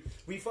time, dude,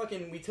 we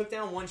took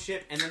down one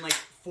ship, and then, like,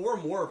 4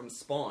 more of them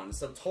spawned.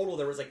 So, total,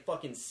 there was, like,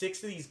 fucking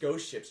 6 of these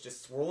ghost ships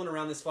just swirling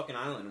around this fucking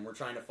island, and we're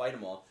trying to fight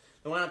them all.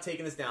 They wound up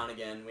taking us down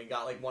again. We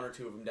got, like, 1 or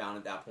 2 of them down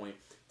at that point.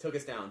 Took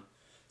us down.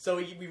 So,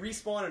 we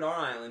respawned at our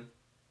island,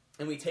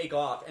 and we take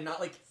off, and not,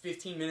 like,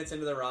 15 minutes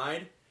into the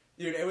ride,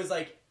 dude, it was,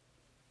 like,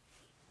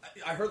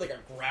 I heard like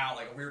a growl,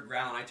 like a weird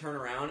growl, and I turn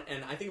around,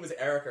 and I think it was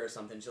Erica or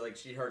something.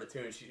 She heard it too,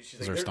 and she's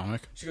like, her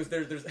stomach? She goes,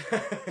 there's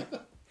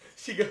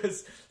she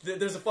goes,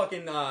 there's a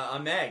fucking a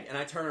Meg, and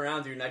I turn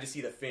around, dude, and I just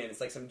see the fin. It's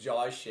like some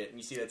Jaws shit, and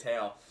you see the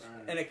tail,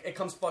 and it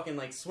comes fucking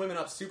like swimming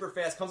up super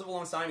fast, comes up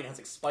alongside me, and it has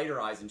like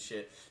spider eyes and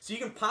shit. So you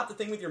can pop the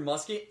thing with your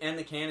musket and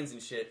the cannons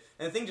and shit,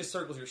 and the thing just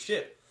circles your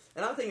ship.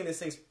 And I'm thinking this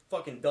thing's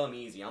fucking dumb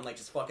easy. I'm like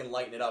just fucking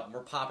lighting it up, and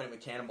we're popping it with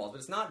cannonballs, but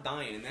it's not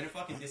dying, and then it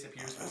fucking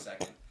disappears for a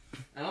second.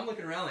 And I'm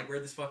looking around like,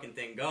 where'd this fucking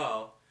thing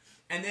go?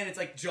 And then it's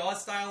like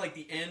Jaws style, like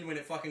the end when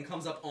it fucking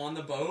comes up on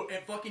the boat.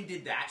 It fucking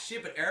did that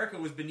shit, but Erica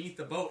was beneath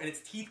the boat and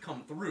its teeth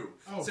come through.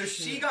 Oh, so shit.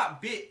 she got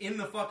bit in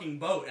the fucking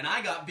boat, and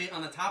I got bit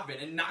on the top of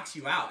it, and it knocks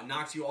you out and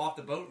knocks you off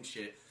the boat and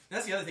shit. And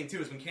that's the other thing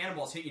too, is when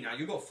cannonballs hit you now,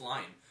 you go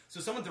flying. So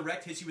if someone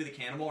direct hits you with a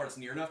cannonball or it's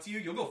near enough to you,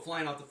 you'll go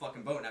flying off the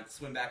fucking boat and have to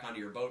swim back onto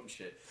your boat and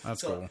shit.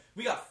 That's so cool.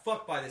 We got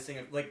fucked by this thing,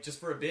 like,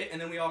 just for a bit,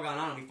 and then we all got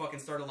on and we fucking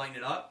started lighting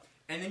it up.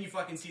 and then you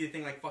fucking see the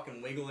thing like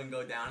fucking wiggle and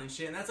go down and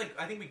shit. And that's like,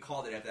 I think we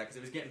called it after that because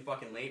it was getting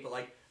fucking late. But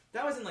like,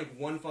 that was in like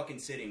one fucking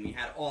sitting. We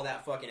had all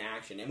that fucking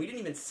action, and we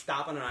didn't even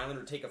stop on an island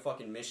or take a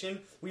fucking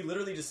mission. We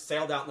literally just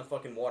sailed out in the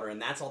fucking water,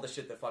 and that's all the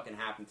shit that fucking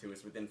happened to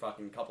us within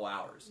fucking couple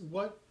hours.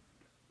 What?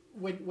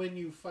 When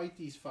you fight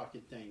these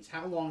fucking things,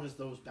 how long is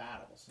those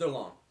battles? They're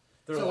long.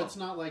 So it's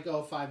not like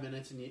 5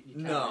 minutes and you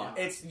no, out.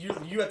 it's you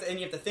have to, and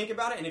you have to think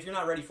about it. And if you're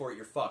not ready for it,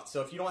 you're fucked.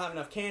 So if you don't have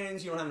enough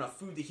cannons, you don't have enough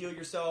food to heal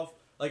yourself,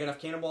 like enough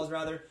cannonballs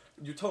rather,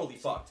 you're totally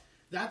fucked.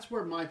 That's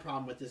where my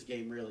problem with this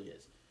game really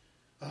is.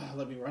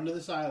 Let me run to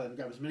this island,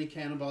 grab as many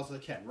cannonballs as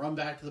I can, run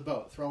back to the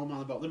boat, throw them on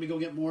the boat. Let me go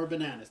get more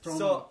bananas. Throw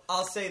them on.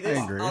 I'll say this.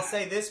 I'll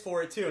say this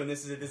for it too, and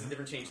this is a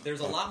different change. There's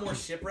a lot more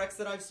shipwrecks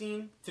that I've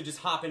seen to just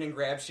hop in and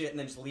grab shit and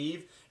then just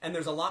leave, and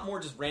there's a lot more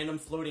just random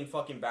floating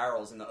fucking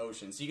barrels in the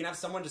ocean. So you can have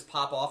someone just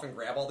pop off and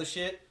grab all the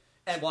shit,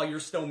 and while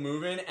you're still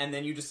moving, and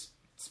then you just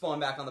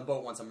spawn back on the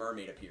boat once a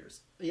mermaid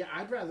appears. Yeah,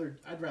 I'd rather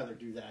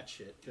do that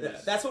shit.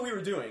 Yeah, that's what we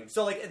were doing.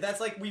 So like, that's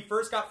like we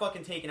first got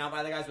fucking taken out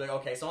by the guys. We're like,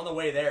 okay, so on the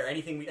way there,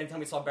 anytime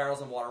we saw barrels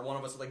in water, one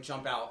of us would like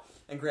jump out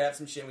and grab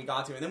some shit, and we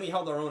got to, and then we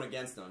held our own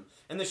against them.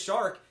 And the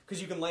shark,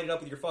 because you can light it up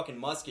with your fucking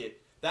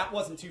musket, that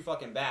wasn't too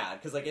fucking bad.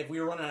 Because like, if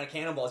we were running out of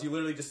cannonballs, you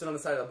literally just sit on the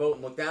side of the boat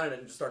and look down at it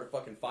and just started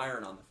fucking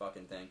firing on the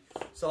fucking thing.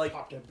 So like,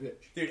 pop that bitch,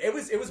 dude, it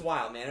was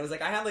wild, man. It was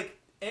like I had like,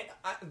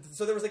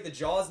 so there was like the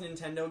Jaws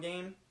Nintendo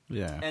game.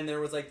 Yeah. And there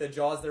was like the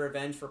Jaws: The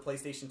Revenge for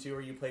PlayStation 2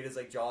 where you played as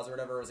like Jaws or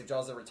whatever. It was like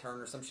Jaws: The Return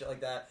or some shit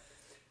like that.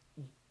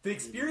 The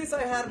experience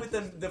I had with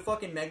the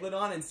fucking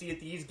Megalodon and Sea of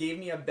Thieves gave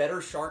me a better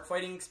shark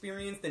fighting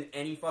experience than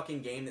any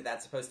fucking game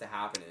that's supposed to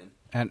happen in.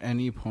 At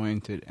any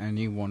point did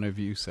any one of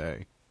you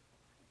say,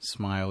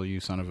 "Smile, you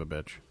son of a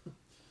bitch"?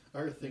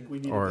 I think we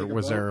need. Or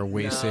was there a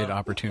wasted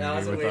opportunity? That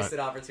was a with wasted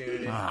that?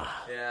 opportunity.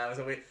 Yeah,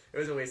 it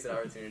was a wasted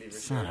opportunity for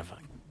Son sure. of a...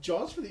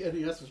 Jaws for the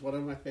NES was one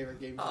of my favorite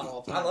games of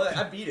all time. I love it.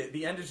 I beat it.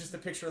 The end is just a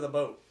picture of the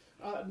boat.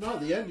 No,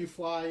 the end you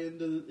fly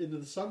into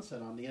the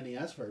sunset on the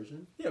NES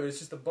version. Yeah, but it's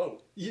just a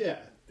boat. Yeah,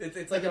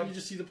 It's like you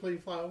just see the plane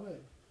fly away.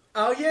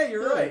 Oh yeah,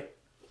 you're right.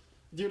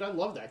 Dude, I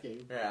love that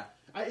game. Yeah.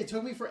 It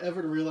took me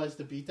forever to realize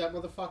to beat that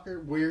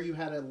motherfucker, where you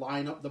had to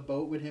line up the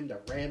boat with him to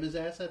ram his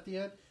ass at the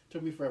end. It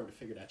took me forever to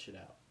figure that shit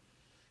out.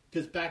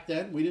 Because back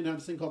then, we didn't have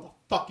this thing called the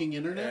fucking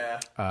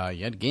internet. Yeah.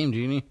 You had Game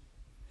Genie.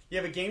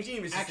 Yeah, but Game Genie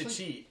was just Actually, a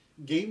cheat.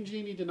 Game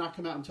Genie did not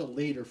come out until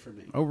later for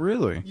me. Oh,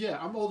 really? Yeah,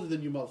 I'm older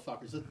than you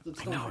motherfuckers.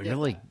 Let's No, forget you're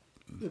like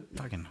that.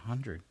 fucking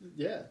 100.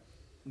 Yeah.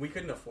 We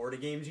couldn't afford a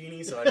Game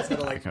Genie, so I just had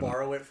to like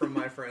borrow it from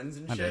my friends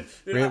and shit.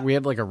 Dude, We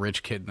had like a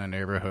rich kid in the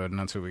neighborhood, and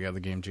that's who we got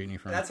the Game Genie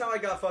from. that's how I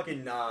got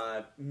fucking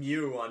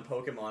Mew on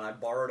Pokemon. I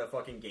borrowed a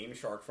fucking Game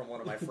Shark from one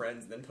of my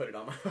friends, and then put it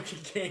on my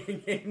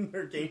fucking Game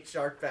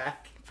Shark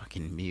pack.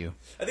 Fucking Mew.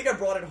 I think I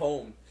brought it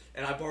home,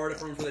 and I borrowed it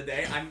from him for the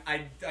day.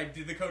 I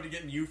did the code to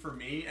get Mew for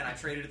me, and I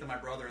traded it to my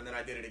brother, and then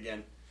I did it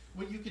again.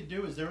 What you could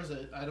do is there was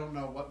I don't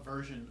know what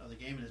version of the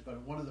game it is, but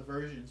in one of the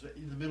versions,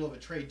 in the middle of a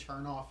trade,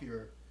 turn off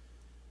your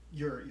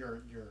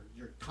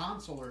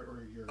console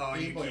or your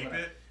Game Boy, keep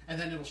it, and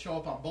then it'll show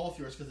up on both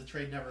yours because the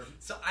trade never.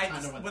 So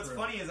what's through.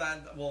 funny is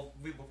we'll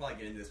probably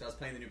get into this. But I was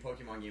playing the new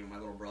Pokemon game with my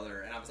little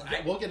brother, and I was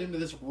like, We'll get into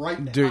this right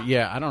now. Dude,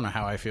 yeah, I don't know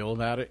how I feel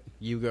about it.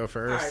 You go all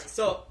first. right,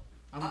 so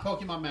I'm a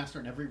Pokemon master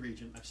in every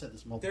region. I've said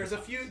this multiple there's a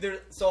times. few.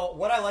 So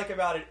what I like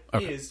about it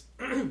Okay. is,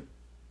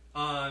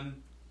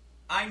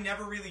 I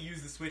never really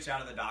used the Switch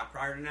out of the dock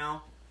prior to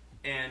now.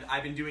 And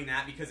I've been doing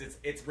that because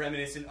it's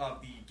reminiscent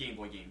of the Game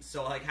Boy games.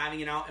 So like having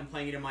it out and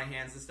playing it in my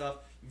hands and stuff,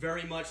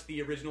 very much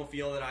the original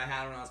feel that I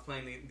had when I was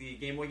playing the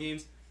Game Boy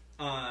games.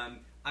 I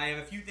have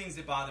a few things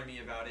that bother me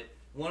about it.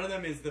 One of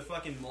them is the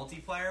fucking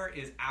multiplayer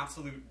is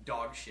absolute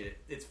dog shit.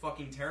 It's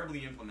fucking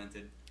terribly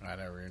implemented. I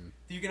never even...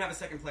 You can have a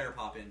second player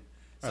pop in.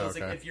 So it's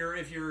like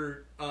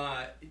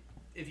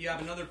if you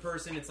have another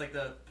person, it's like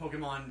the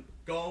Pokemon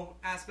Go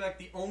aspect.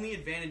 The only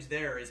advantage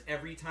there is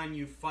every time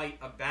you fight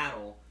a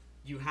battle,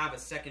 you have a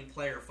second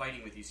player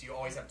fighting with you. So you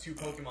always have two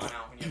Pokemon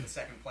out when you have the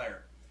second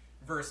player.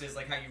 Versus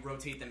like how you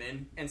rotate them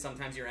in, and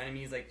sometimes your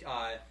enemies, like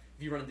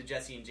if you run into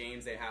Jesse and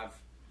James, they have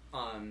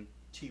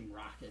Team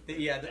Rocket.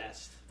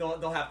 best.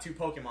 They'll have two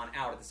Pokemon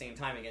out at the same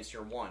time against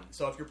your one.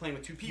 So if you're playing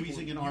with two people,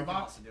 Weezing you and can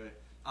Arbok? also do it.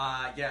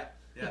 Yeah.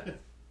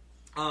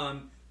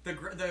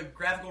 The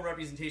graphical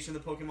representation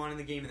of the Pokemon in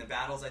the game and the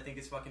battles, I think,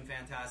 is fucking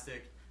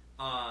fantastic.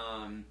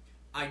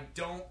 I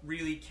don't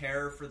really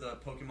care for the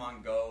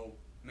Pokemon Go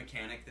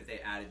mechanic that they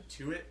added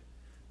to it.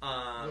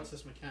 What's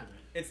this mechanic?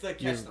 It's the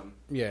catch them.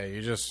 Yeah,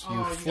 you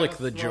gotta flick the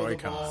throw the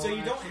Joy-Con. ball. So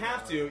you don't actually,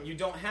 have to. You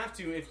don't have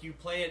to if you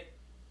play it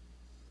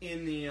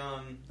in the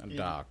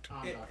Docked.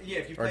 yeah,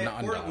 if you Or play it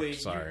not portably,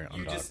 undocked, sorry,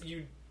 you just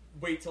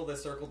wait till the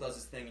circle does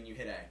its thing and you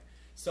hit A.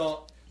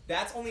 So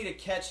that's only to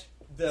catch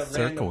the random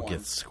Circle ones.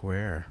 gets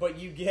square. But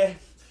you get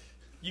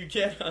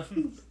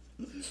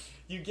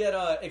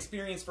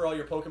experience for all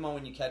your Pokemon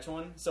when you catch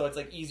one. So it's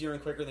like easier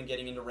and quicker than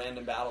getting into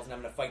random battles and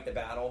having to fight the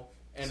battle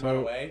and run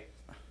away.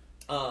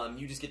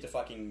 You just get to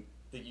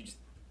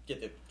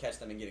catch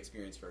them and get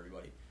experience for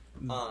everybody.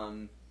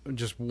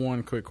 Just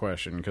one quick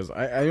question, because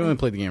I only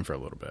played the game for a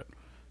little bit.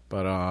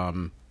 But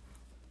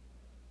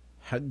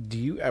How do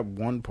you at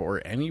one point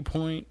or any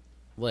point,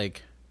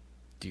 like,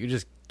 do you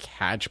just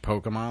catch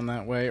Pokemon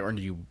that way, or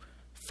do you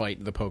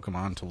fight the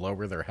Pokemon to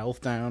lower their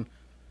health down?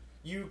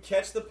 You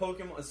catch the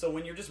Pokemon. So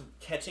when you're just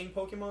catching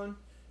Pokemon,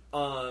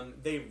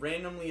 they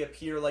randomly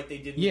appear like they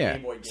did in the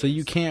Game Boy games. So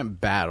you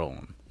can't battle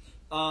them.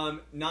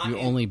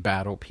 Only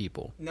battle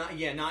people. Not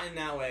in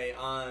that way.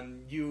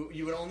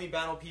 You would only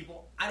battle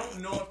people. I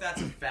don't know if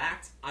that's a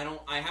fact. I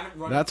haven't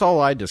run. That's all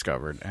I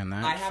discovered, and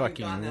that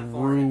fucking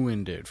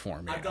ruined it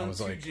for me. I've done I was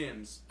two like,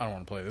 gyms. I don't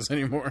want to play this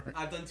anymore.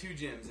 I've done 2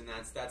 gyms, and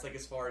that's like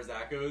as far as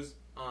that goes.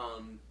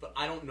 But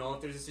I don't know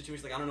if there's a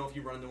situation like I don't know if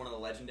you run into one of the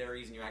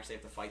legendaries and you actually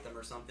have to fight them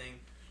or something.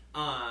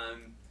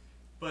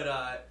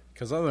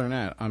 Because other than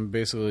that, I'm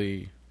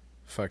basically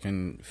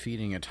fucking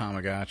feeding a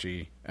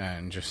Tamagotchi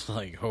and just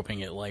like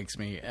hoping it likes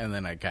me, and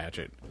then I catch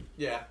it.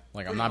 Yeah,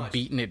 like I'm not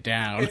beating it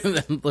down and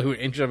then an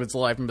inch of its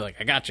life and be like,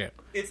 I got you.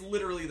 It's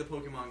literally the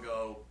Pokemon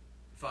Go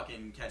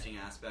fucking catching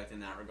aspect in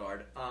that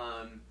regard.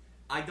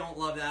 I don't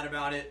love that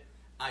about it.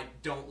 I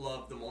don't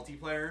love the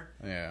multiplayer.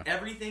 Yeah.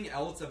 Everything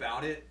else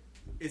about it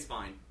is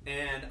fine,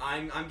 and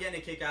I'm getting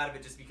a kick out of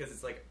it just because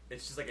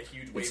it's just like a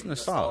huge wave of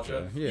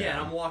nostalgia. Yeah, and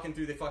I'm walking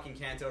through the fucking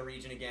Kanto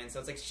region again, so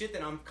it's like shit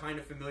that I'm kind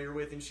of familiar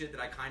with and shit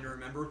that I kind of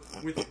remember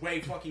with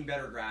way fucking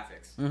better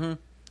graphics. Mm-hmm.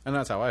 And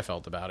that's how I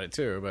felt about it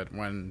too. But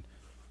when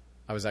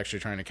I was actually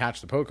trying to catch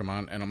the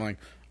Pokemon, and I'm like,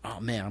 oh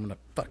man, I'm gonna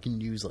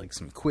fucking use like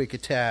some quick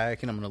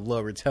attack, and I'm gonna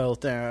lower its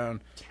health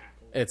down.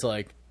 It's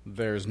like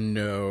there's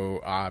no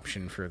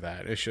option for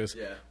that. It's just,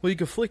 well, you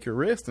can flick your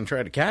wrist and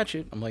try to catch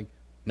it. I'm like,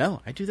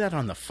 no, I do that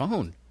on the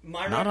phone,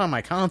 not on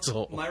my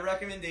console. My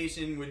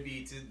recommendation would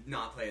be to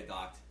not play it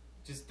docked.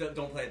 Just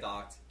don't play it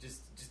docked.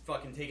 Just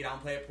fucking take it out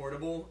and play it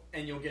portable,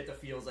 and you'll get the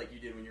feels like you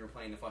did when you were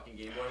playing the fucking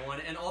Game Boy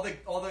one. And all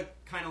the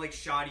kind of like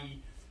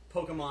shoddy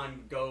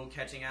Pokemon Go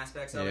catching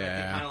aspects of it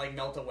kind of like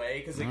melt away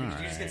because like,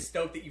 you just get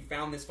stoked that you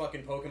found this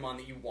fucking Pokemon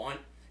that you want,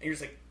 and you're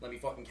just like, let me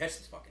fucking catch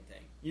this fucking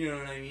thing. You know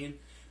what I mean?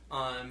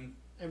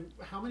 And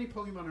how many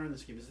Pokemon are in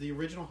this game? Is it the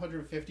original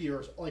 150 or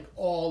is like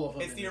all of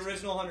them? It's the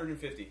original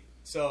 150.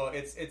 So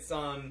it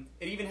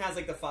even has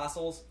like the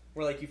fossils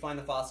where like you find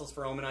the fossils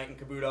for Omanite and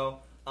Kabuto.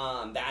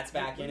 That's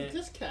back in it.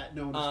 This cat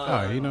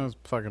knows. He knows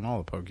fucking all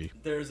the Poke.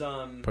 There's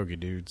Poke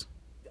dudes.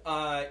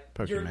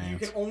 You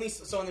can only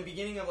in the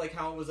beginning of like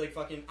how it was like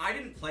fucking. I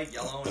didn't play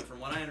Yellow, and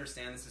from what I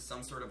understand, this is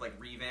some sort of like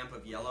revamp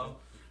of Yellow.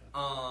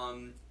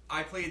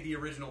 I played the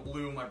original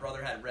Blue. My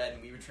brother had Red,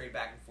 and we would trade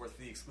back and forth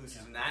for the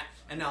exclusives and that.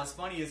 And now what's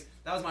funny is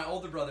that was my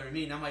older brother and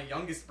me. Now my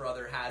youngest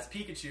brother has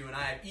Pikachu, and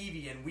I have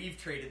Eevee, and we've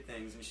traded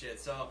things and shit.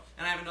 So,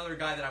 and I have another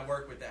guy that I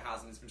work with that has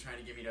and has been trying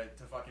to get me to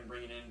fucking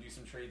bring it in and do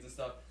some trades and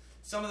stuff.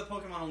 Some of the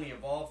Pokemon only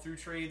evolve through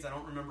trades. I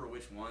don't remember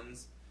which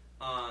ones.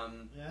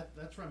 Yeah,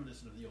 that's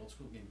reminiscent of the old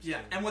school games. Yeah,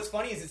 and what's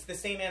funny is it's the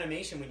same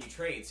animation when you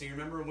trade. So you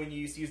remember when you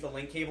used to use the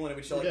link cable and it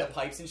would show like the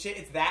pipes and shit?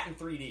 It's that in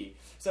 3D.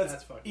 So it's,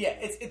 that's fucking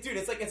dude,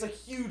 it's a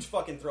huge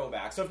fucking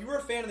throwback. So if you were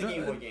a fan of the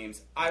Game Boy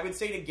games, I would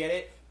say to get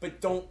it, but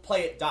don't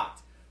play it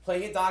docked.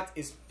 Playing it docked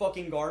is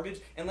fucking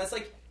garbage unless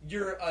like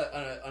you're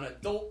an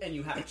adult and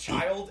you have a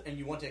child and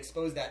you want to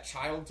expose that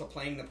child to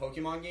playing the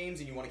Pokemon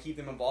games and you want to keep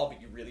them involved,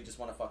 but you really just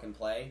want to fucking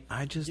play.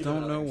 I just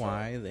don't know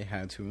why they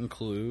had to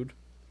include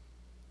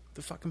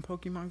the fucking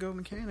Pokemon Go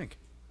mechanic.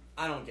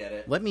 I don't get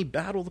it. Let me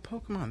battle the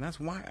Pokemon. That's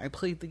why I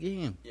played the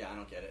game. Yeah, I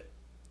don't get it.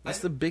 That's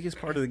the biggest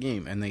part of the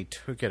game, and they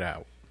took it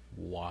out.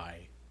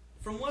 Why?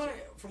 From what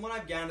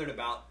I've gathered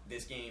about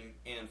this game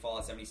and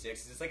Fallout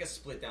 76, it's like a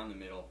split down the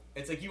middle.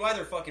 It's like you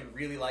either fucking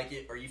really like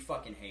it or you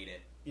fucking hate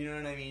it. You know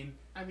what I mean?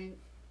 I mean,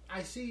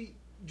 I see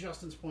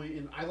Justin's point,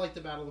 and I like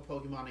to battle the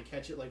Pokemon and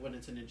catch it like when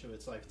it's an inch of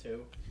its life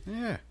too.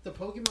 Yeah. The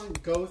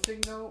Pokemon Go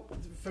thing though,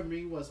 for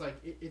me was like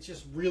it's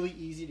just really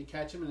easy to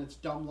catch them, and it's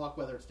dumb luck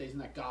whether it stays in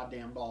that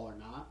goddamn ball or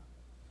not.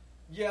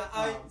 Yeah,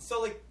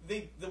 so like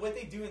what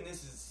they do in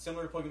this is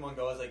similar to Pokemon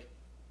Go. Is like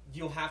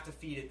you'll have to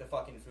feed it the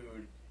fucking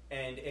food,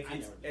 and if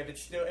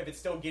it's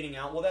still getting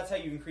out, well, that's how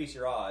you increase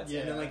your odds.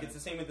 Yeah. And then like it's the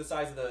same with the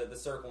size of the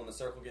circle, and the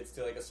circle gets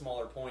to like a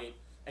smaller point.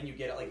 And you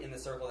get it like in the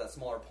circle at that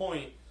smaller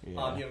point, you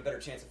have a better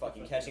chance of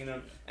fucking catching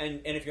them.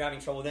 And if you're having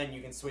trouble, then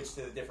you can switch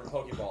to the different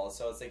Pokeballs.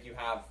 So it's like you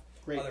have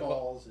great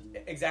balls. And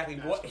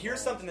exactly. Here's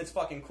something that's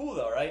fucking cool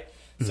though, right?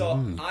 So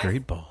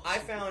great balls. I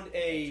found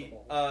a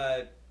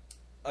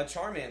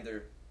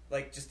Charmander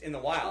like just in the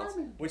wild,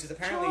 which is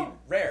apparently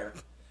rare.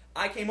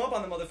 I came up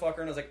on the motherfucker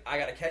and I was like, I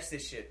gotta catch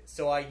this shit.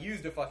 So I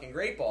used a fucking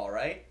Great Ball,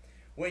 right?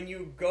 When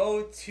you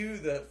go to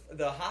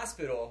the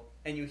hospital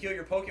and you heal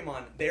your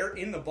Pokemon, they're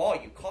in the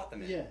ball you caught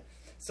them in. Yeah.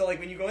 So,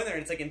 like, when you go in there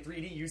and it's, like, in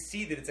 3D, you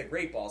see that it's a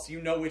Great Ball, so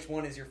you know which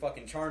one is your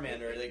fucking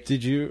Charmander. Like,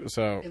 did you,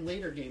 in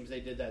later games,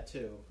 they did that,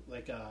 too.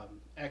 Like,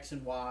 X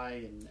and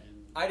Y and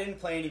I didn't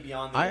play any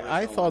beyond the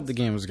I thought the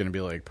game was going to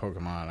be like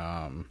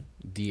Pokemon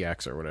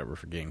DX or whatever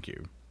for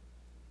GameCube.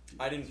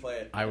 I didn't play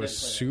it. I was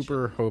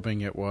super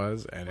hoping it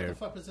was. And what the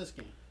fuck was this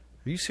game?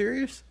 Are you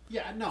serious?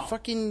 Yeah, no.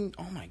 Fucking,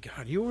 oh my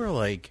god, you were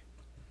like...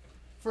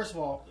 First of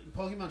all,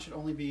 Pokemon should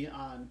only be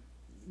on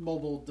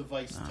mobile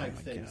device type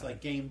things,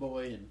 like Game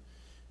Boy and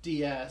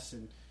DS,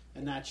 and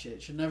and that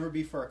shit should never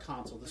be for a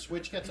console. The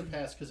Switch gets a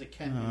pass because it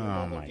can be a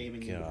Oh mobile my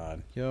gaming unit.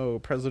 god. Yo,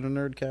 President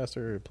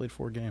Nerdcaster played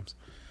 4 games.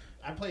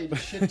 I played a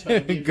shit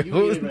ton. You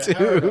Go needed a to-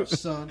 hurry up,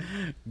 son.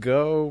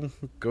 Go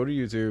to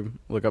YouTube,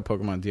 look up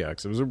Pokemon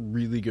DX. It was a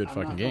really good I'm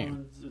fucking not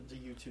game. going to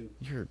YouTube.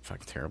 You're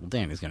fucking terrible.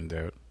 Danny's gonna do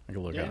it. I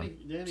can look at him.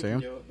 Danny See can him?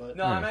 do it, but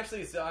No, I'm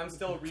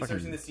still researching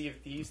Fucking- the Sea of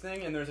Thieves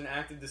thing, and there's an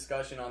active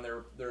discussion on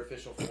their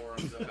official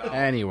forums about.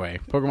 Anyway,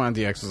 Pokemon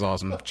DX is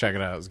awesome. Check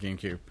it out. It's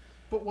GameCube.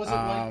 But was it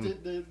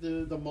like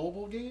the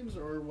mobile games,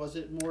 or was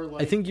it more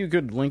like? I think you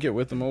could link it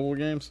with the mobile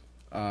games.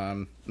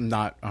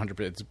 Not 100%.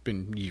 It's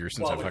been years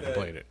since I with fucking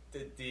played it.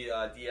 The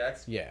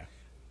DX. Yeah.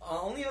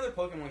 Only other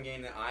Pokemon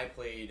game that I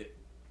played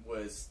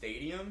was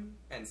Stadium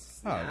and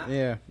Snap. Oh,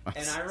 yeah.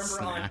 And I remember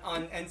Snap.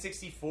 on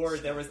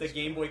N64 there was the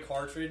Game Boy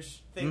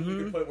cartridge thing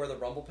you could put where the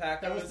Rumble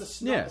Pack that was the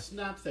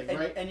snap thing,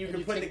 right? And you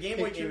could put the take Game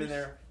Boy game in pictures?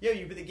 there. Yeah,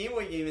 you put the Game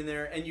Boy game in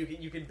there, and you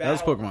could That was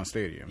battle. Pokemon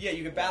Stadium. Yeah,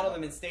 you could battle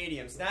them in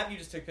Stadium. Snap, you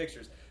just took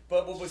pictures.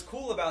 But what was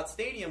cool about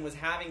Stadium was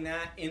having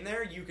that in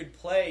there. You could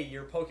play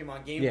your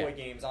Pokemon Game Boy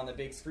games on the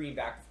big screen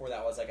back before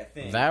that was like a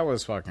thing. That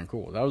was fucking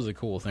cool. That was a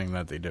cool thing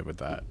that they did with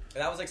that.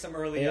 That was like some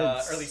early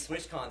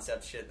Switch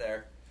concept shit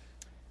there.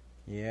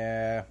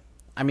 Yeah.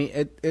 I mean,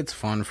 it's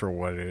fun for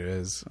what it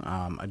is.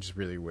 I just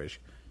really wish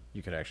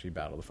you could actually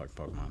battle the fucking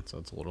Pokemon. So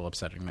it's a little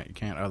upsetting that you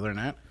can't. Other than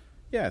that,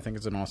 yeah, I think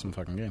it's an awesome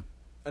fucking game.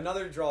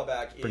 Another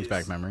drawback Brings is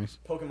back memories.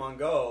 Pokemon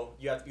Go.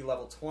 You have to be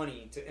level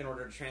 20 in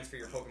order to transfer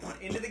your Pokemon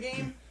into the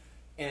game,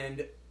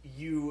 and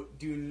you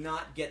do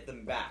not get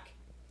them back.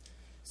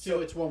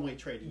 So it's one-way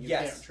trading. You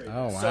Yes. can't trade.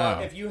 Oh, it. wow. So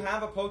if you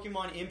have a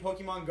Pokemon in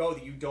Pokemon Go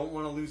that you don't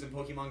want to lose in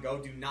Pokemon Go,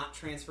 do not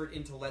transfer it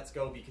into Let's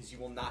Go because you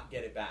will not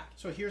get it back.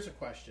 So here's a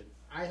question.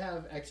 I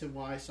have X and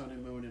Y, Sun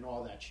and Moon, and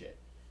all that shit.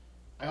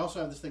 I also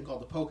have this thing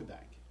called the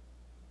Pokebank,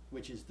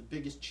 which is the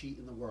biggest cheat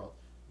in the world.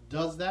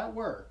 Does that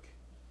work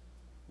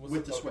What's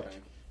with the Pokebank? Switch?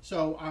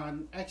 So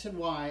on X and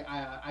Y,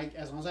 I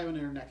as long as I have an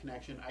internet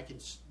connection, I can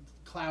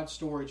cloud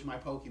storage my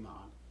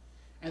Pokemon.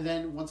 And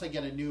then once I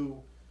get a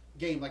new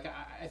game, like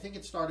I think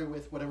it started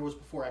with whatever was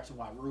before X and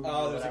Y, Ruby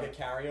or There's whatever. like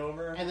a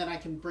carryover. And then I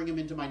can bring them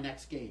into my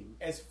next game.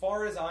 As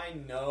far as I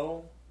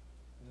know,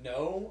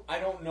 no. I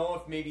don't know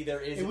if maybe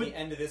there is It at would- the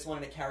end of this one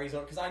and it carries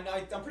over. Because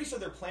I'm pretty sure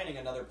they're planning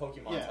another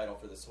Pokemon Yeah. title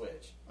for the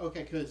Switch.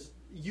 Okay, because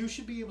you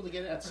should be able to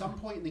get it at some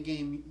point in the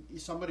game.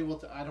 Somebody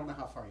will. I don't know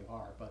how far you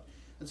are, but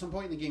at some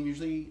point in the game,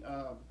 usually,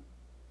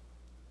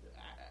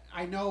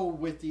 I know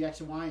with the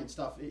X and Y and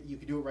stuff, you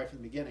can do it right from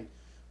the beginning.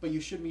 But you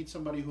should meet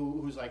somebody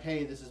who's like,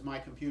 "Hey, this is my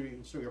computer. You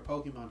can store your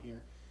Pokemon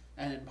here,"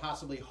 and then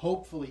possibly,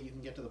 hopefully, you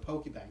can get to the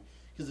Pokebank.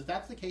 Because if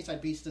that's the case,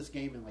 I'd beat this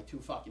game in like 2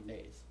 fucking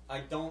days. I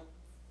don't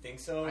think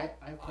so. I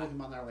have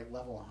Pokemon that are like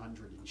level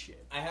 100 and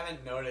shit. I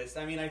haven't noticed.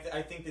 I mean, I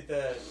think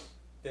that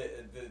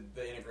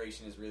the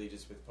integration is really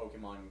just with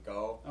Pokemon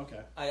Go.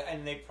 Okay,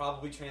 And they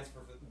probably transfer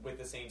with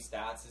the same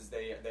stats as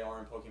they are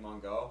in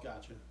Pokemon Go.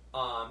 gotcha.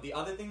 The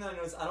other thing that I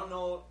noticed, I don't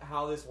know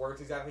how this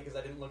works exactly because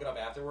I didn't look it up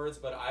afterwards,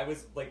 but I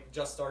was like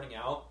just starting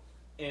out,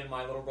 and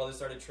my little brother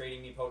started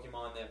trading me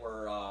Pokemon that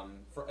were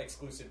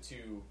exclusive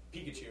to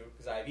Pikachu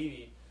because I have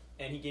Eevee,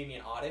 and he gave me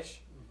an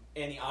Oddish,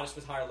 and the Oddish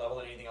was higher level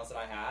than anything else that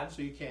I had.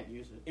 So you can't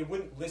use it. It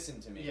wouldn't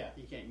listen to me. Yeah,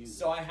 you can't use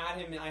So it. I had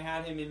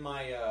him in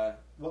my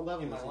What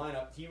level in my is it?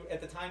 lineup.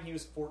 At the time he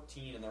was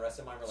 14, and the rest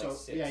of mine were like So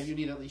 6. yeah, you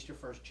need at least your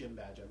first gym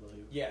badge, I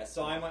believe. Yeah,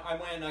 so I went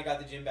and I got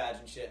the gym badge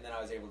and shit, and then I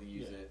was able to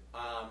use Yeah. it.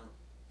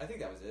 I think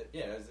that was it.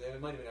 Yeah,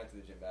 it might have been after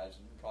the gym badge.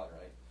 You're probably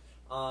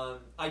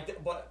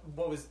right. But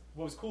what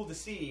was cool to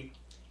see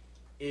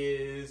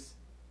is,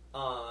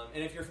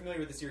 and if you're familiar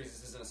with the series,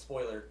 this isn't a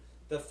spoiler.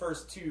 The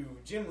first 2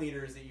 gym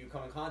leaders that you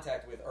come in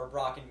contact with are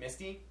Brock and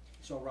Misty.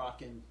 So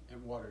rock and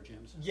water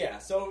gyms. Yeah.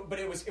 So, but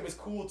it was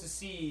cool to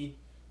see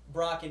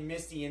Brock and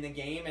Misty in the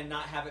game and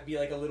not have it be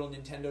like a little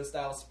Nintendo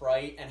style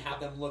sprite and have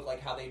them look like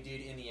how they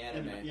did in the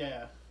anime.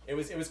 Yeah. It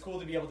was cool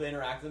to be able to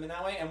interact with them in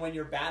that way, and when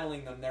you're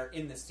battling them, they're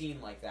in the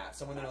scene like that.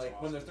 So when they're That's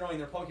like when they're throwing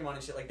their Pokemon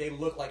and shit, like they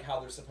look like how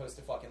they're supposed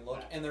to fucking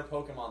look, and their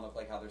Pokemon look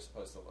like how they're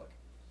supposed to look.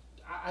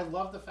 I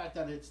love the fact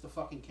that it's the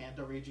fucking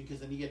Kanto region because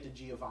then you get to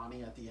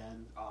Giovanni at the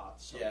end. Oh,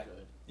 it's so Yeah.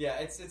 good. Yeah,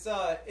 it's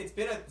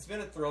been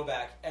a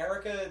throwback.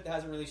 Erica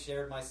hasn't really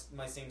shared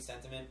my same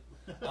sentiment.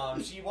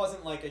 She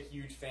wasn't like a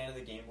huge fan of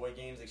the Game Boy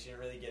games. Like she didn't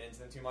really get into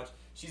them too much.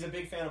 She's a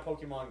big fan of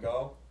Pokemon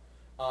Go,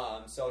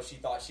 so she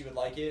thought she would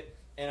like it.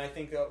 And I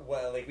think that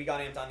we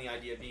got amped on the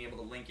idea of being able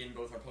to link in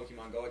both our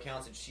Pokemon Go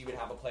accounts, and she would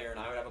have a player and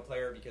I would have a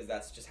player because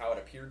that's just how it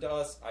appeared to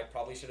us. I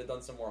probably should have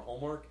done some more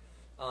homework.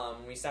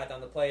 When we sat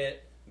down to play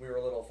it, we were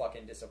a little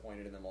fucking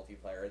disappointed in the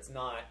multiplayer. It's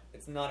not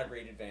a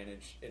great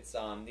advantage. It's the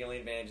only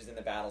advantage is in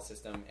the battle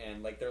system,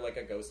 and like they're like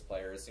a ghost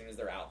player. As soon as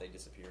they're out, they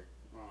disappear.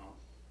 Oh.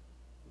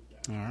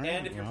 All right,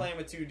 And if you're playing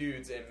with 2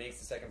 dudes, it makes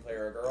the second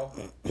player a girl.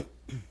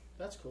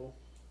 That's cool.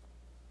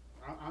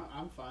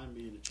 I'm fine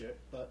being a chick,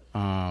 but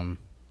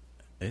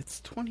it's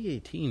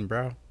 2018,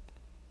 bro.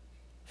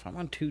 If I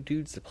want 2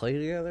 dudes to play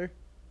together,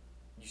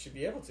 You should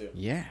be able to.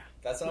 yeah.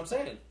 That's what I'm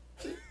saying.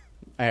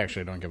 I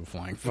actually don't give a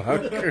flying fuck.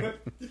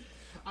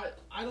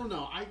 I don't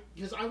know.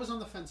 Because I was on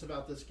the fence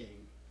about this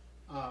game.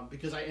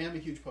 because I am a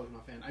huge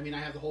Pokemon fan. I mean, I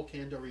have the whole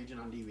Kanto region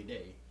on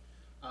DVD.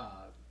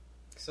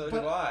 So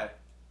do I.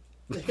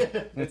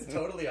 It's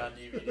totally on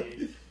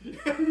DVD.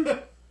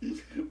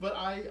 But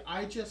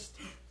I just...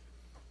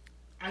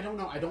 I don't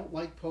know. I don't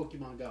like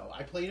Pokemon Go.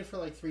 I played it for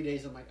like 3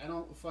 days. I'm like, I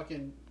don't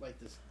fucking like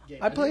this game.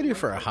 I played it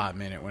for a hot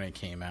minute when it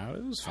came out.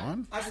 It was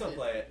fun. I still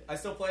play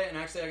it. And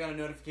actually I got a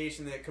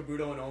notification that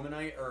Kabuto and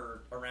Omanite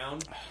are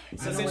around.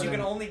 So since you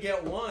can only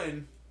get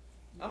one,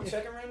 I'm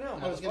checking right now.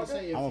 I was going to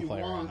say, if you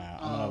want,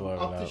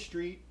 up the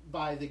street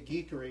by the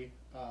Geekery...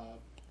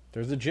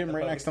 there's a gym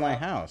right next to my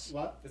house.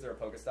 What? Is there a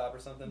Pokestop or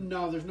something?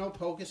 No, there's no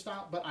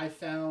Pokestop, but I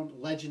found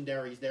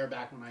legendaries there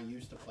back when I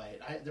used to play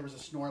it. There was a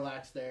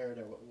Snorlax there.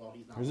 Well,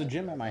 he's not. There's a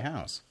gym at my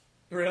house.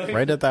 Really?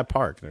 Right at that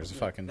park. There's a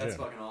fucking gym. That's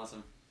fucking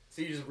awesome.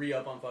 So you just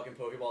re-up on fucking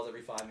Pokeballs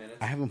every 5 minutes?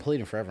 I haven't played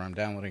it forever. I'm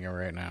downloading it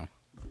right now.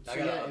 I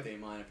gotta update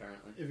mine,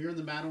 apparently. If you're in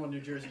the Manawa, New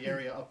Jersey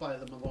area, up by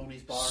the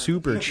Maloney's bar...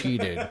 Super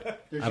cheated.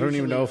 I don't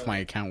even know if my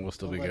account will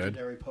still be good.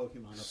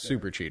 Pokemon up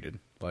Super there. cheated.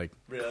 Like,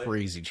 really?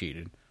 Crazy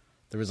cheated.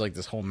 There was like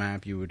this whole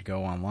map you would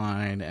go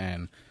online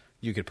and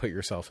you could put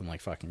yourself in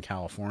like fucking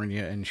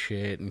California and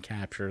shit and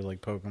capture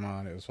like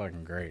Pokemon. It was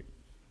fucking great.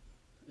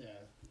 Yeah.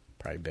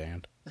 Probably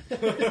banned.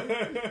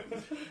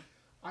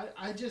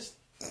 I just...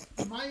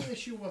 My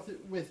issue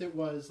with it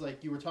was,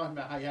 like, you were talking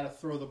about how you had to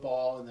throw the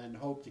ball and then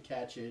hope to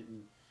catch it,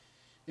 and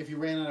if you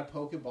ran out of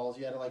Pokeballs,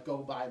 you had to, like, go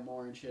buy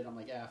more and shit. I'm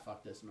like,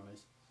 fuck this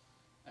noise.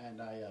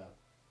 And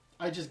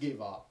I just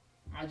gave up.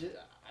 I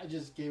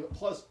just gave up.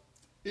 Plus,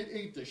 it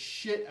ate the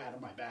shit out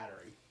of my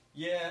battery.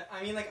 Yeah,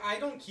 I mean, like, I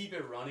don't keep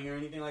it running or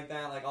anything like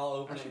that. Like, I'll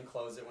open it and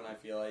close it when I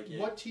feel like it.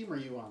 What team are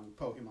you on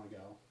Pokemon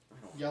Go?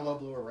 Yellow,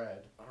 blue, or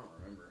red? I don't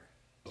remember.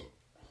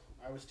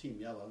 I was Team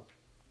Yellow.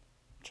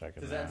 Check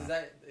it out.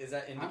 Is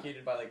that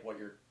indicated by, like, what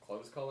your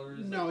clothes color is?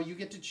 No, you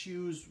get to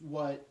choose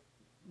what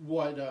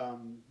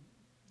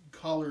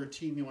color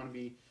team you want to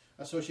be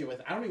associated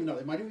with. I don't even know.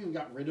 They might have even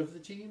gotten rid of the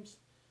teams.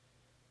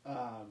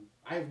 I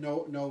have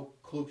no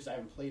clue because I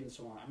haven't played in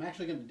so long. I'm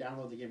actually going to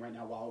download the game right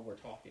now while we're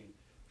talking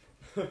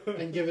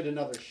and give it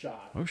another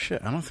shot. Oh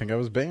shit! I don't think I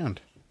was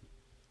banned.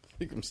 I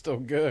think I'm still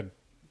good.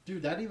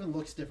 Dude, that even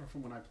looks different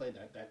from when I played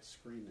that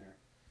screen there.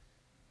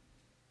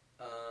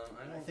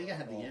 I think I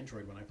had the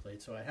Android when I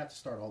played, so I have to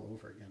start all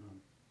over again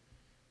on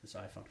this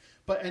iPhone.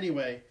 But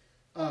anyway,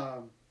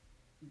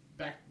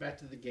 back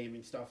to the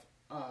gaming stuff.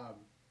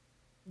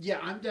 Yeah,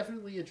 I'm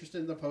definitely interested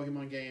in the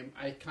Pokemon game.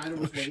 I kind of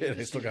was waiting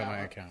to see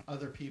how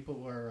other people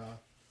were,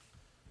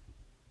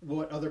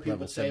 what other people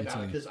would say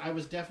about it, because I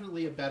was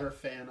definitely a better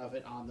fan of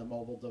it on the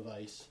mobile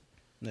device.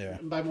 Yeah.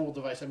 And by mobile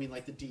device, I mean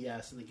like the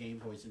DS and the Game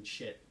Boys and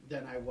shit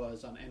than I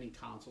was on any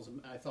consoles.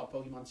 I thought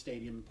Pokemon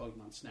Stadium and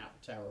Pokemon Snap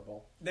were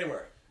terrible. They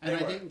were. And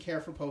I didn't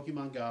care for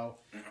Pokemon Go.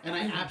 And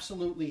I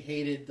absolutely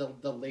hated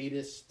the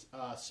latest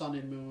Sun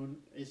and Moon.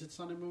 Is it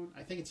Sun and Moon?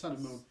 I think it's Sun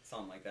and Moon.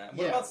 Something like that.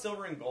 What about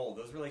Silver and Gold?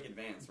 Those were like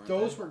advanced, weren't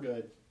Those were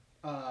good.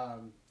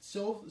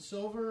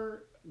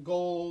 Silver,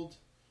 Gold,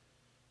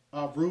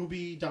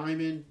 Ruby,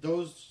 Diamond,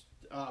 those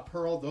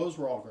Pearl, those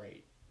were all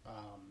great.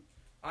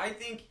 I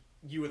think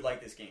you would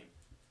like this game.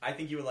 I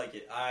think you would like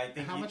it.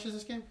 How much is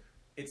this game?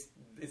 It's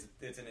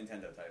a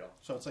Nintendo title.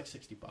 So it's like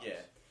 $60. Yeah.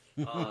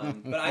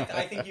 But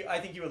I think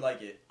you would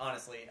like it,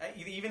 honestly.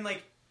 Even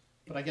like,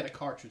 but I get a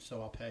cartridge,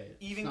 so I'll pay it.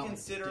 Even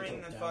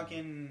considering the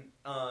fucking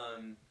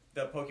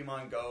the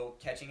Pokemon Go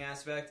catching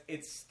aspect,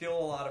 it's still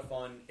a lot of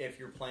fun if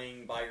you're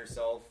playing by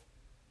yourself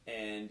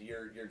and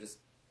you're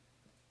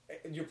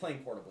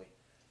playing portably.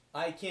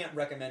 I can't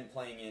recommend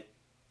playing it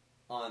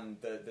on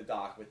the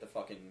dock with the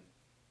fucking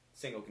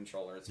single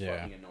controller. It's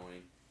fucking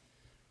annoying.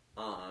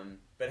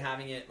 But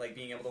having it, like,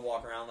 being able to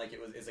walk around like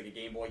it's like a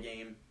Game Boy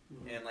game,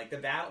 and like the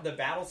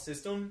battle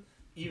system,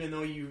 even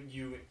though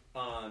you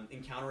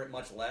encounter it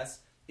much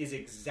less, is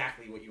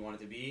exactly what you want it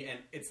to be, and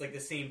it's like the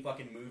same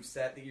fucking move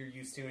set that you're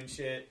used to and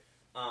shit.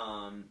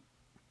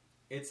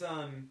 It's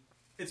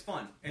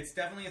fun. It's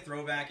definitely a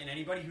throwback, and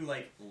anybody who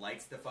like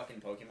likes the fucking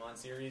Pokemon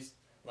series,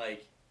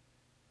 like,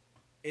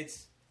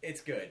 it's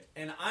good.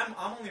 And I'm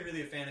only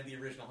really a fan of the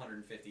original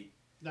 150.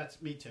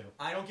 That's me too.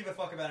 I don't give a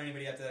fuck about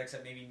anybody after that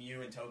except maybe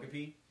Mew and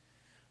Togepi.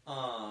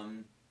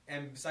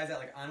 And besides that,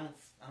 like, I don't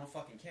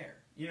fucking care.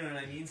 You know what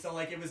I mean? So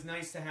like, it was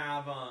nice to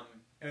have that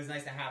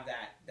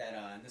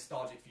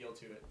nostalgic feel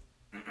to it.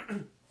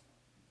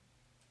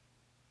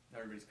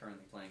 Everybody's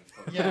currently playing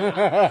Pokemon.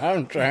 Yeah,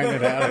 I'm trying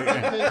it out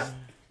again.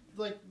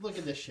 Like, look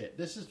at this shit.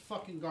 This is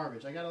fucking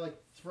garbage. I gotta like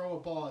throw a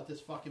ball at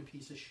this fucking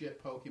piece of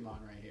shit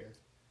Pokemon right here.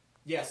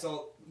 Yeah,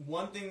 so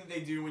one thing that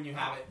they do when you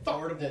have it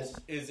portable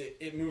is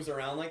it moves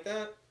around like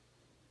that,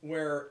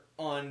 where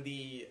on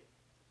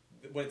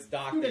when it's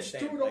docked, dude, I just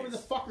threw it over the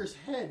fucker's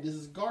head. This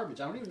is garbage.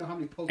 I don't even know how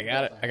many Pokemon. I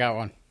got it. I got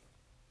one.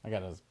 I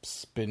got a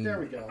spin. There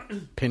we go.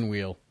 Spin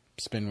wheel.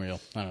 I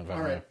don't know if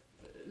all right.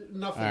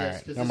 Enough of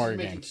this, because no this is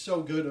making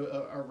so good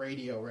a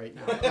radio right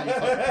now.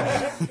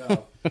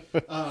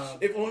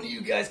 If only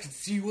you guys could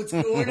see what's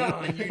going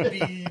on, you'd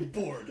be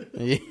bored.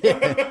 Yeah.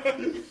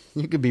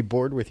 You could be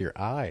bored with your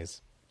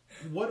eyes.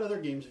 What other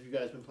games have you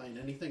guys been playing?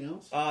 Anything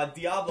else?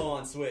 Diablo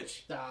on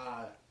Switch.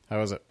 How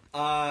was it?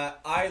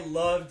 I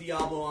love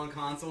Diablo on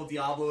console.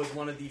 Diablo is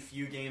one of the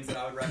few games that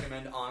I would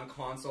recommend on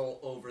console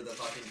over the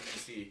fucking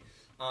PC.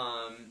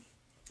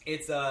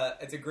 It's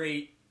a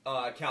great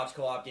couch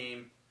co-op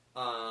game.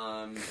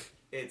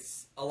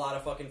 It's a lot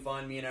of fucking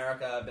fun. Me and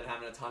Erica have been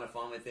having a ton of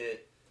fun with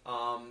it.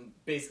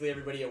 Basically,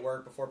 everybody at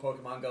work before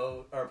Pokemon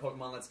Go or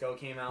Pokemon Let's Go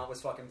came out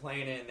was fucking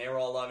playing it, and they were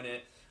all loving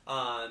it.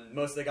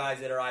 Most of the guys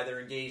that are either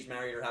engaged,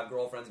 married, or have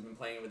girlfriends have been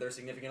playing it with their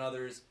significant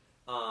others.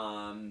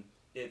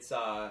 It's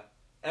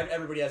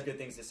everybody has good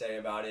things to say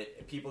about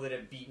it. People that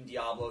have beaten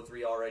Diablo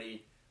 3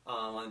 already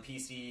on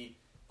PC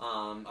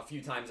a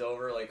few times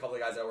over, like a couple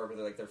of guys I work with,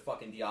 are like they're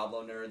fucking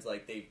Diablo nerds.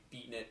 Like they've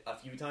beaten it a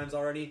few times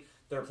already.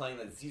 They're playing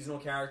the seasonal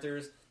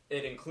characters.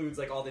 It includes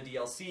like all the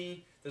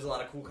DLC. There's a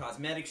lot of cool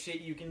cosmetic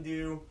shit you can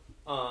do.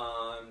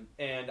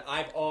 And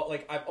I've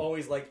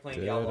always liked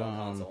playing Diablo on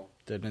console.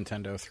 Did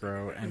Nintendo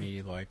throw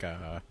any like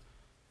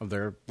of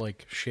their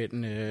like shit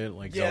in it,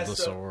 like Zelda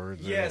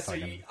swords? Yeah, so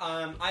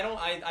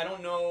I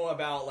don't know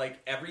about like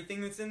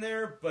everything that's in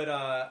there, but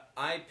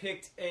I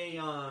picked a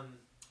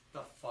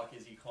the fuck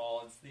is he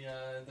called? It's the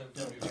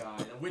new guy,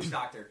 the Witch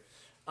Doctor.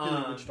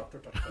 Witch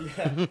Doctor.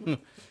 Yeah,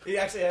 he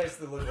actually has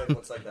to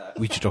looks like that.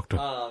 Witch Doctor.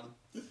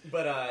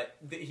 But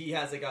he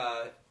has like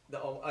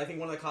I think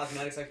one of the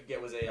cosmetics I could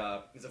get was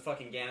a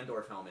fucking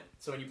Ganondorf helmet.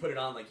 So when you put it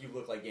on, like you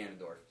look like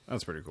Ganondorf.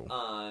 That's pretty cool.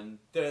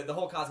 The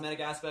whole cosmetic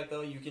aspect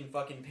though, you can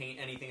fucking paint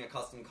anything a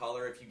custom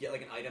color. If you get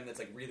like an item that's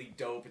like really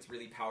dope, it's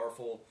really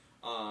powerful.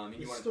 And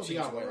you want to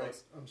change the way it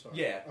looks. I'm sorry.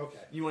 Yeah. Okay.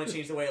 You want to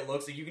change the way it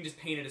looks, so you can just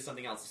paint it as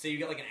something else. Say you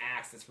get like an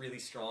axe that's really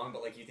strong,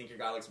 but like you think your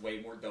guy looks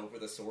way more dope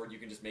with a sword, you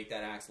can just make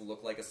that axe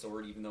look like a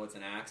sword, even though it's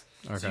an axe.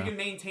 Okay. So you can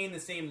maintain the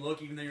same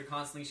look, even though you're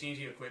constantly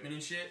changing equipment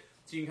and shit.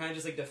 So you can kind of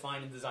just like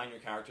define and design your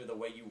character the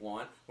way you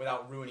want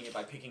without ruining it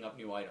by picking up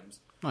new items.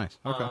 Nice.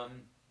 Okay.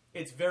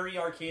 It's very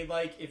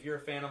arcade-like. If you're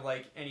a fan of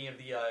like any of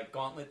the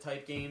Gauntlet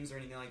type games or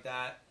anything like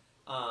that.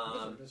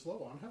 Wizard is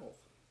low on health.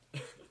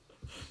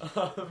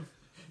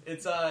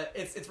 It's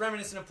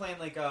reminiscent of playing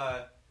like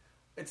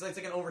it's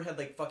like an overhead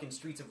like fucking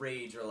Streets of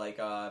Rage or like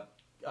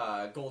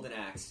Golden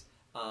Axe,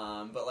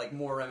 but like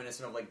more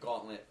reminiscent of like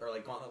Gauntlet or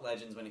like Gauntlet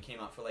Legends when it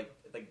came out for like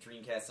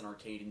Dreamcast and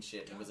arcade and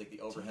shit. And it was like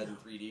the overhead in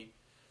 3D.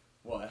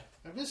 What?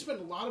 I'm gonna spend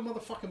a lot of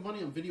motherfucking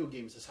money on video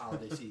games this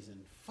holiday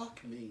season.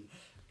 Fuck me,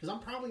 because I'm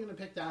probably gonna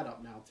pick that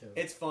up now too.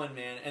 It's fun,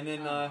 man. And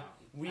then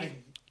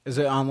is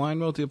it online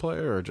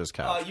multiplayer or just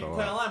couch? You can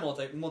play online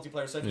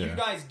multiplayer. So if you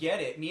guys get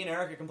it, me and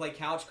Erica can play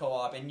couch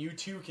co-op, and you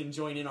two can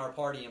join in our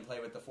party and play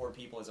with the 4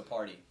 people as a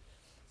party.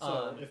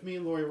 So if me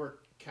and Lori were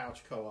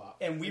couch co-op,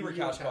 and we were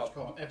couch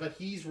co-op, but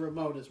he's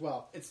remote as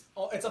well. It's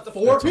up to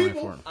 4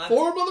 people,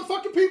 4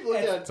 motherfucking people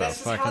again.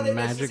 That's a fucking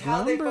magic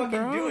number, they fucking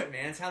bro. do it,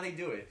 man. It's how they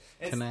do it.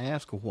 Can I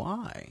ask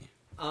why?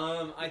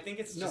 I think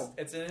it's just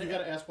you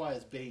gotta ask why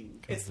it's Bane.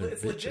 It's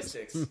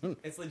logistics.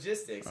 It's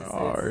logistics.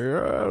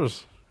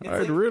 Yes.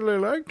 I'd really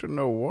like to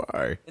know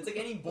why. It's like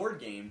any board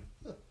game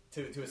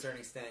to a certain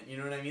extent. You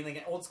know what I mean?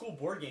 Like old school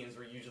board games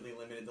were usually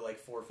limited to like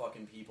 4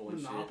 fucking people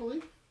and Monopoly?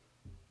 shit.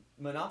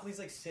 Monopoly's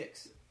like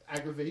 6.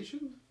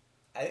 Aggravation?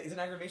 Isn't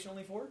Aggravation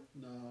only 4?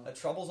 No.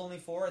 Trouble's only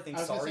 4. I think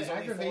Sorry's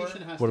only 4.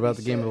 What about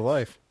the Game of the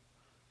Life?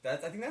 I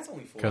think that's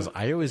only 4. Because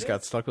I always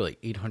got stuck with like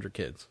 800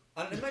 kids.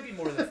 It might be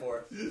more than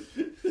 4.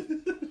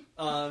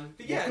 But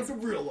yeah, it's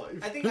real life.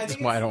 I think that's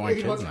why I don't want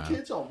kids now. 800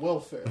 kids on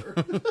welfare.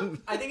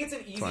 I think it's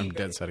an easy. So I'm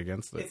dead set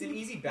against it. It's an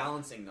easy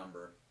balancing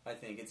number. I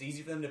think it's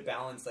easy for them to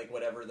balance like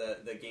whatever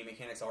the game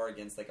mechanics are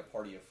against like a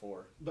party of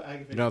 4.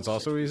 But you know, it's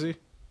also easy.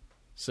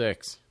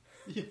 6.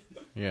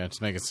 Yeah,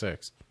 just make it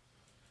 6.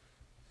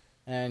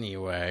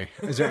 Anyway,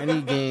 is there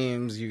any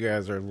games you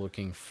guys are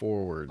looking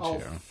forward to? Oh,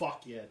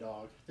 fuck yeah,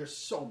 dog. There's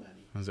so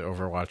many. Is it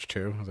Overwatch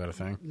 2? Is that a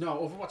thing?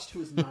 No, Overwatch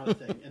 2 is not a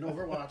thing. And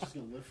Overwatch is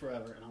going to live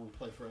forever, and I'm going to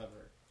play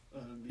forever.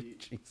 And be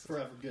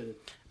forever good.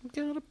 I'm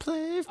going to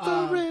play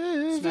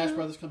forever. Smash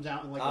Brothers comes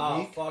out in like a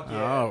week. Oh, fuck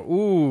yeah. Oh,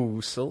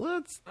 ooh. So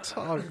let's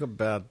talk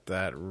about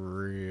that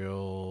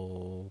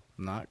real...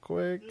 Not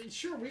quick.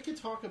 Sure, we could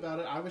talk about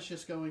it. I was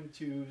just going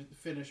to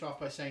finish off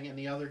by saying, and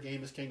the other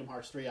game is Kingdom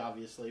Hearts 3,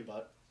 obviously,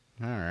 but...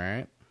 All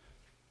right.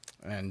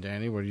 And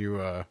Danny, what do you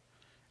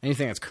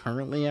anything that's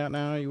currently out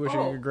now you wish you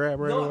could grab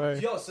right away?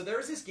 Yo, so there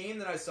was this game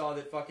that I saw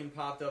that fucking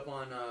popped up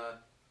on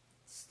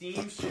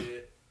Steam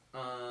shit.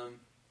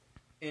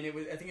 And it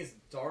was, I think it's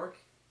Dark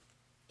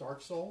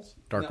Souls?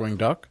 Darkwing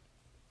Duck?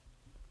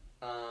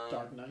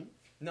 Dark Knight?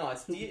 No,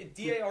 it's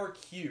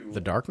DARQ.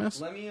 The Darkness?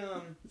 Let me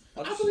I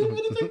believe in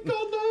a thing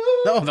called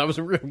no. No, that was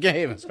a real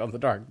game. It's called The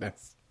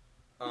Darkness.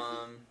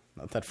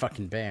 Not that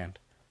fucking band.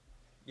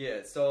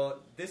 Yeah, so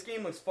this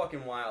game looks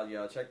fucking wild,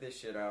 yo. Check this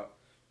shit out.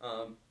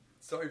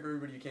 Sorry for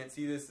everybody who can't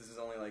see this. This is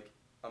only like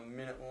a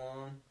minute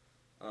long.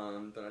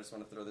 But I just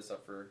want to throw this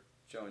up for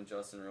Joe and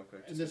Justin real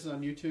quick. And this is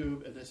on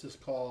YouTube, and this is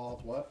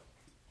called what?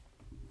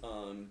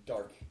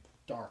 Dark.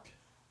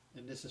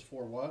 And this is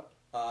for what?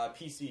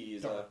 PC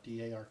is Dark.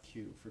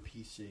 DARQ for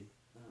PC.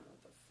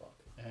 What the fuck?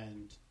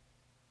 And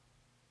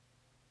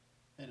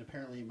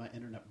apparently my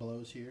internet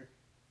blows here.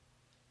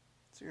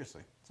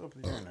 Seriously, what's up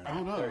with your internet? I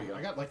don't know. There you go.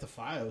 I got like the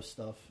FiOS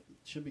stuff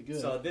Should be good.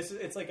 So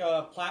it's like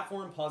a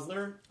platform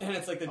puzzler, and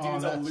it's like the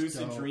dude's a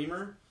lucid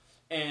dreamer,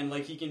 and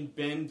like he can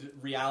bend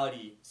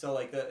reality. So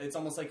like it's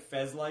almost like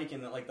Fez-like,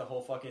 and like the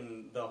whole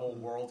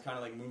world kind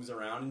of like moves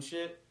around and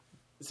shit.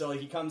 So like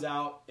he comes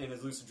out in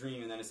his lucid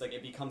dream, and then it's like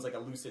it becomes like a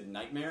lucid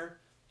nightmare,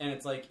 and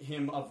it's like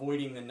him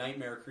avoiding the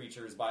nightmare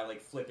creatures by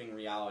like flipping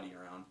reality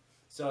around.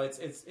 So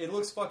it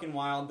looks fucking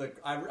wild.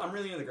 I'm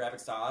really into the graphic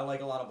style. I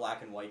like a lot of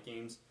black and white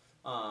games.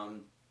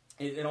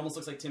 It almost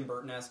looks like Tim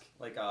Burton-esque,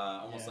 like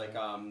almost like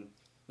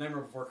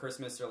Nightmare Before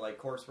Christmas or like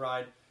Corpse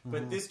Bride.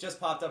 But this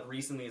just popped up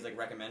recently as like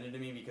recommended to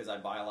me because I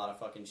buy a lot of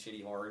fucking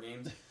shitty horror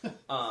games.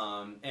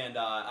 I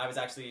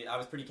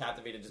was pretty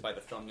captivated just by the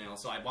thumbnail.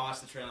 So I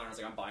watched the trailer and I was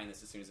like, I'm buying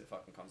this as soon as it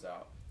fucking comes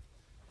out.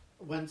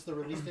 When's the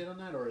release date on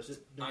that, or is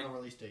it no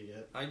release date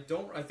yet? I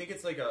think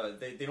it's like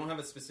they don't have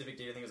a specific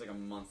date. I think it's like a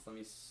month. Let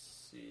me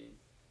see.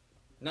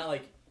 Not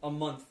like a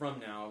month from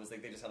now. It was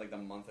like they just had like the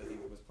month I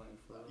think it was planned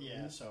for.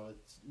 Yeah, so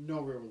it's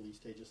no real release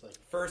date, just like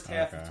first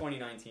half of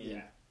 2019.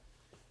 Yeah.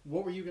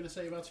 What were you going to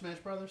say about Smash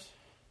Brothers?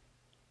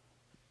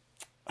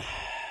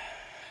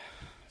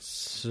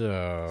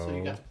 So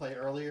you got to play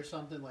early or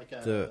something, like an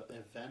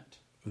event?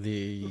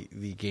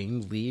 The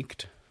game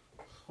leaked.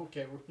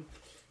 Okay,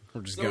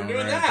 we're just so going we're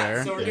doing right that.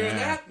 there. So we're doing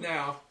that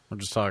now. We're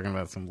just talking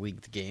about some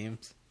leaked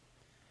games.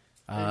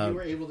 And you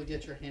were able to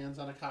get your hands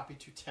on a copy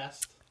to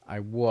test? I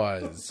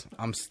was.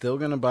 I'm still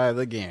going to buy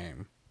the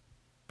game.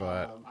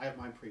 But I have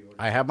mine pre-ordered.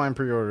 I have mine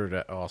pre-ordered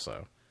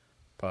also.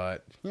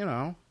 But, you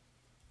know,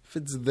 if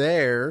it's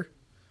there...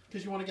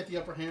 Because you want to get the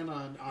upper hand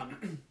on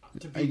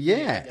to beat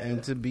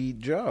and to beat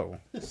Joe.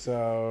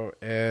 So,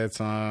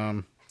 it's,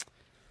 I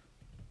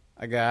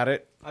got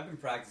it. I've been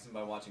practicing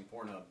by watching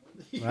Pornhub.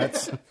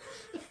 That's...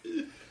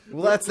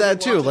 Well, that's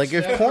that too. Like,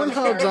 if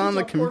Pornhub's on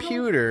the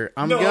computer,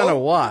 I'm gonna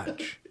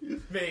watch.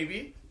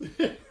 Maybe.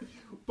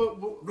 But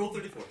Rule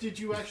 34. Did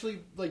you actually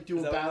like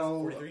do a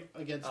battle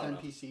against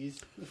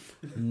NPCs?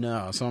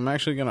 No, so I'm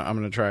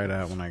gonna try it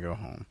out when I go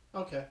home.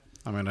 Okay.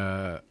 I'm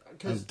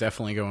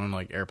definitely go in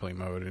like airplane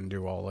mode and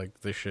do all like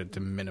this shit to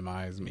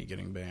minimize me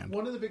getting banned.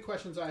 One of the big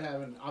questions I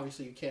have, and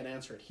obviously you can't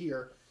answer it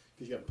here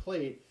because you haven't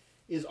played,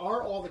 is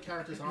are all the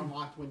characters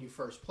unlocked when you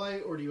first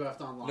play, or do you have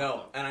to unlock them?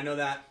 No, and I know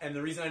that, and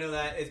the reason I know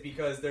that is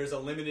because there's a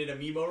limited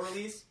amiibo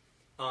release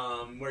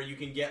where you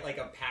can get like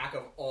a pack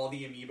of all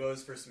the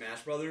amiibos for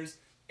Smash Brothers.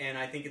 And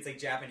I think it's like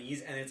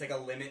Japanese, and it's like a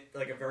limit,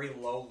 like a very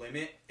low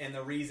limit. And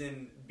the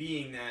reason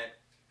being that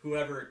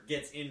whoever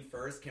gets in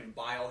first can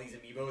buy all these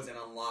amiibos and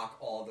unlock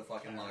all the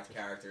fucking locked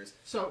characters.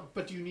 So,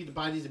 but do you need to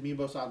buy these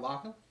amiibos to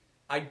unlock them?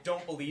 I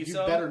don't believe you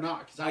so. You better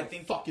not, because I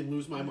think fucking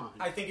lose my mind.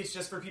 I think it's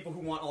just for people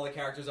who want all the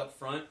characters up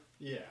front.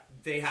 Yeah,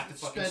 they have to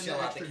fucking spend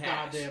shell out the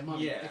cash. Goddamn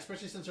money. Yeah,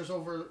 especially since there's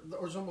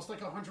almost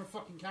like 100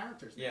 fucking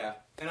characters now. Yeah,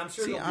 and I'm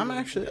sure. See,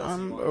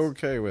 I'm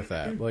okay with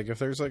that. Like, if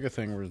there's like a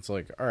thing where it's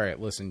like, all right,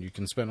 listen, you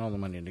can spend all the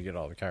money to get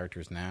all the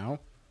characters now,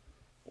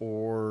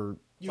 or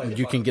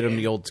you can get them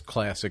the old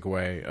classic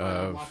way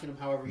of unlocking them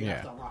however you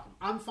have to unlock them.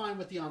 I'm fine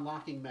with the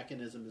unlocking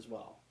mechanism as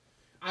well.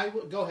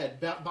 Go ahead,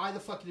 buy the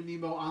fucking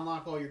amiibo,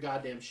 unlock all your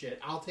goddamn shit.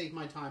 I'll take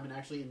my time and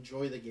actually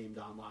enjoy the game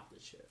to unlock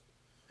this shit,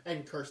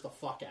 and curse the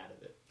fuck out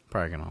of it.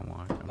 Probably gonna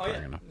unlock. I'm probably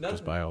gonna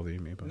just buy all the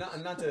amiibos.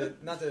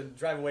 Not to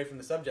drive away from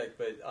the subject,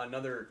 but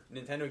another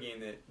Nintendo game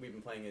that we've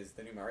been playing is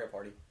the new Mario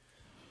Party.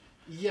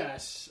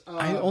 Yes,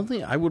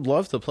 I would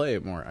love to play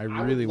it more. I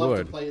really would. Would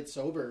love to play it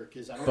sober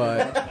because I don't know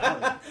much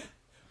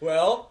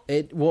about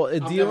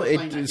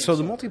it. So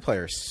the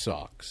multiplayer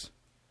sucks.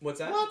 What's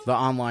that? What? The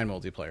online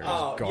multiplayer is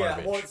garbage.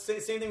 Yeah, well, it's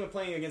same thing with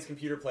playing against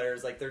computer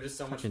players. Like, they're just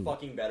so much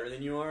fucking better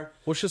than you are.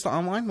 Well, it's just the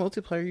online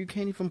multiplayer. You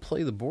can't even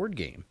play the board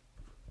game.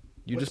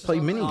 You just play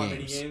mini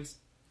games.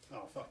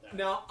 Oh, fuck that.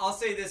 Now, I'll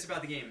say this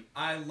about the game.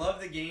 I love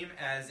the game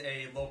as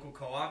a local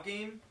co-op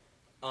game.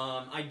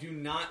 I do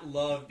not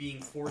love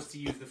being forced to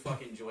use the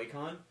fucking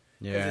Joy-Con.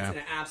 Because it's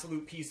an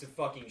absolute piece of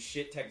fucking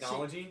shit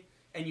technology.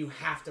 And you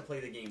have to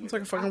play the game with it. It's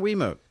like a fucking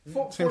Wiimote.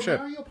 For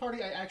Mario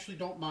Party, I actually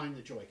don't mind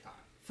the Joy-Con.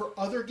 For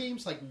other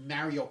games like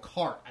Mario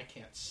Kart, I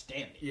can't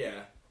stand it.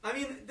 Yeah. I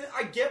mean,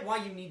 I get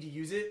why you need to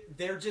use it.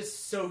 They're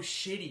just so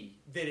shitty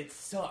that it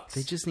sucks.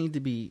 They just need to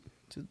be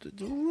a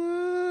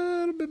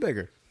little bit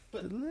bigger.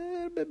 But a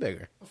little bit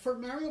bigger. For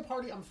Mario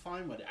Party, I'm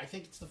fine with it. I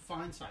think it's the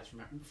fine size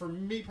for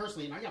me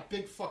personally. And I got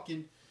big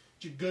fucking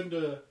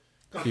Jagunda.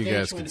 You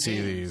guys can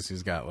see these.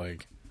 He's got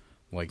like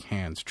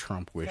hands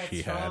Trump wish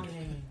he had.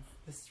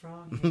 The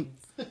strong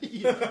hands.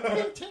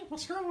 Take my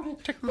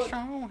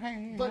strong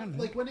hand. But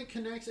like when it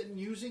connects and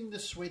using the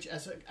Switch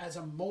as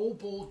a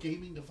mobile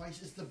gaming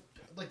device is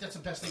that's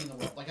the best thing in the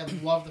world. Like I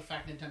love the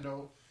fact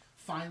Nintendo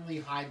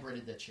finally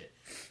hybrided that shit,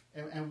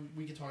 and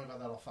we can talk about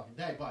that all fucking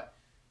day. But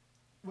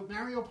with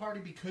Mario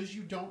Party, because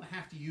you don't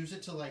have to use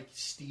it to like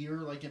steer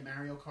like in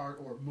Mario Kart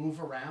or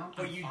move around.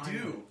 But you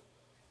do.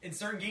 In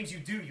certain games, you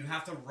do. You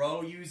have to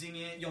row using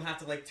it. You'll have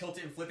to like tilt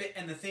it and flip it,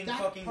 and the thing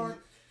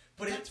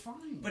that's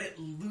fine. But it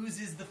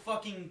loses the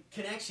fucking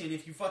connection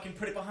if you fucking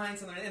put it behind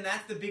something, and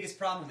that's the biggest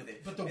problem with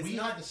it. But the Wii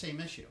had the same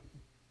issue.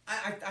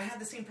 I had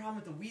the same problem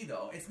with the Wii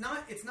though. It's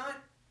not.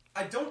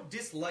 I don't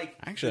dislike.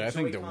 Actually, I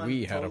think the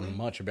Wii had a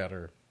much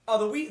better.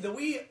 Oh, the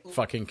Wii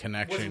fucking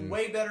connection was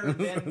way better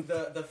than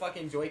the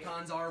fucking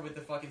Joy-Cons are with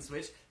the fucking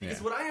Switch.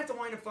 Because what I have to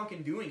wind up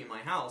fucking doing in my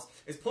house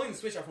is pulling the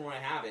Switch out from where I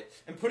have it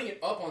and putting it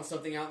up on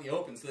something out in the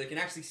open so they can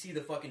actually see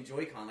the fucking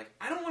Joy-Con. Like,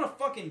 I don't want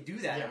to fucking do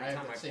that every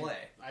time I play.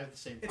 I have the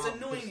same It's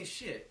problem. annoying as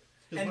shit.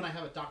 Because when I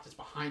have it docked, it's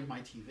behind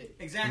my TV.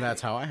 Exactly. And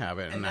that's how I have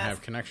it, and I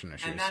have connection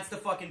issues. And that's the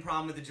fucking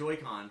problem with the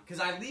Joy-Con.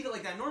 Because I leave it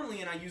like that normally,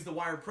 and I use the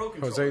wired Pro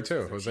controller. Jose,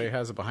 too. Jose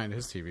has it behind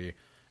his TV,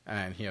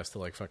 and he has to,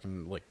 like,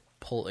 fucking, like,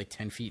 pull it, like,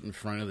 10 feet in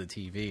front of the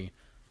TV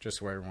just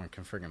so everyone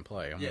can friggin'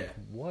 play. I'm like,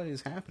 what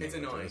is happening? It's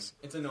annoying.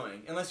 It's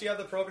annoying. Unless you have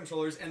the Pro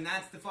controllers, and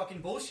that's the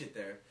fucking bullshit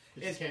there.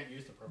 You can't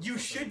use the Pro You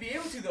should be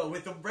able to, though.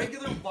 With the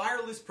regular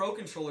wireless Pro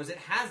controllers, it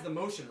has the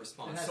motion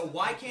response. So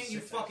why can't you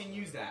fucking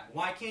use that?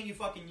 Why can't you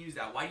fucking use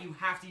that? Why do you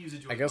have to use a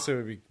Joy-Con? I guess it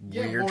would be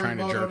weird trying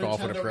to jerk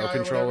off with a Pro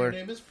controller. Whatever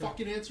your name is,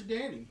 fucking answer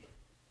Danny.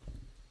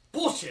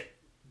 Bullshit.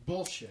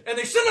 Bullshit. And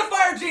they shouldn't have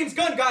fired James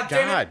Gunn, goddammit.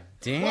 God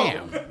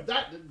damn.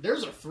 Whoa,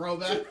 there's a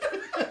throwback.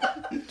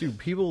 Dude,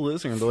 people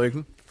listening are like,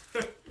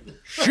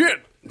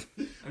 shit.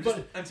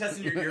 I'm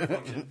testing your ear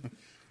function.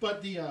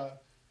 But the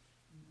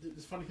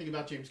funny thing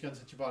about James Gunn,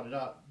 since you brought it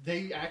up,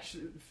 they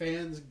actually,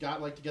 fans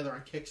got like together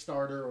on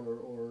Kickstarter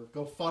or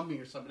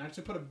GoFundMe or something,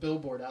 actually put a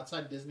billboard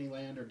outside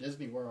Disneyland or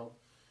Disney World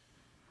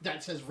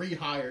that says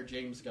 "Rehire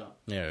James Gunn."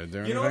 Yeah,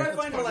 you know what I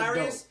find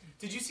hilarious?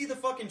 Did you see the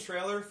fucking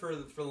trailer for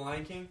The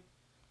Lion King?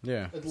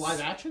 Yeah.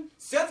 Live action?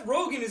 Seth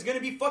Rogen is going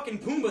to be fucking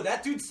Pumbaa.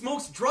 That dude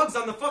smokes drugs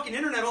on the fucking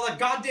internet all that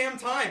goddamn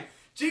time.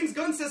 James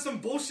Gunn says some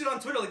bullshit on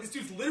Twitter, like, this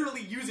dude's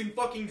literally using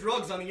fucking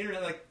drugs on the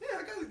internet, like,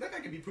 yeah, that guy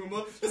could be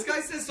Pumbaa. This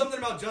guy says something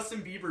about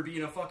Justin Bieber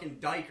being a fucking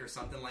dyke or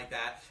something like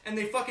that, and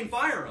they fucking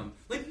fire him.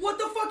 Like, what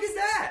the fuck is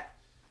that?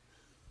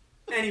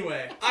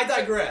 Anyway, I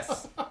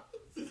digress.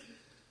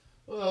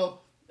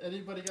 Well,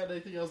 anybody got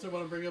anything else they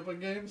want to bring up on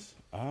games?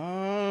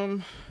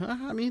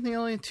 I mean, the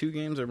only two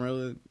games I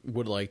really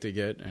would like to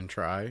get and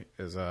try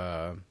is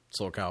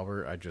Soul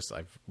Calibur.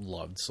 I've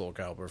loved Soul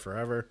Calibur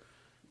forever.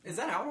 Is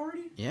that out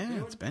already?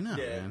 Yeah, it's been out,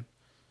 man.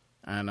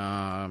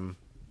 And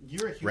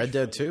You're a huge Red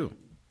Dead 2.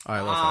 Oh, I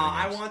love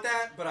fighting games. I want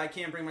that, but I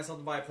can't bring myself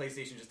to buy a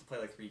PlayStation just to play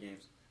like 3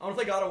 games. I want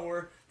to play God of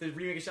War, the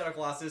remake of Shadow of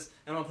Colossus,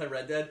 and I want to play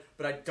Red Dead,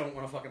 but I don't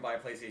want to fucking buy a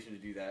PlayStation to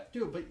do that.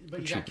 Dude,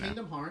 but you got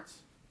Kingdom Hearts.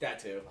 That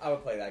too. I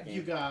would play that game.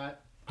 You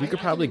got... You could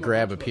probably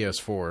grab a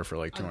PS4 for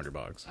like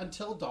 $200.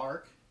 Until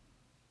Dark.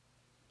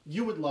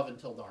 You would love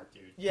Until Dark,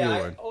 dude.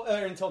 Yeah,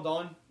 Until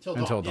Dawn.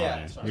 Until Dawn.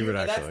 Yeah, you would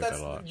actually like that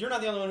a lot. You're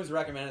not the only one who's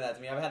recommended that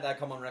to me. I've had that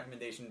come on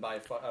recommendation by a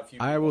few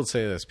people. I will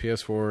say this.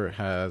 PS4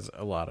 has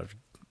a lot of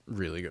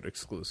really good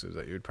exclusives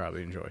that you would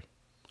probably enjoy.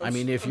 I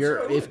mean, if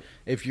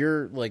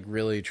you're like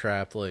really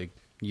trapped, like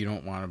you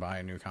don't want to buy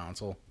a new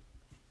console,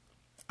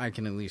 I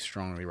can at least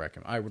strongly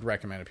recommend. I would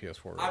recommend a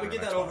PS4. I would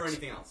get that over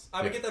anything else.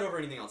 I would get that over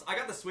anything else. I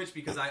got the Switch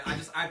because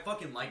I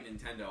fucking like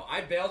Nintendo.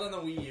 I bailed on the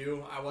Wii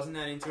U. I wasn't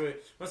that into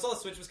it. When I saw the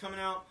Switch was coming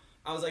out,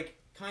 I was like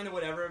kind of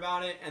whatever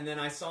about it. And then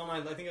I saw my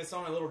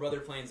little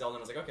brother playing Zelda,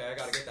 and I was like, okay, I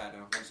gotta get that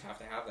now. I just have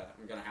to have that.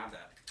 I'm gonna have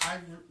that. I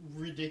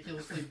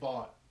ridiculously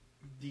bought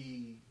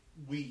the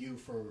Wii U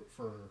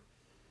for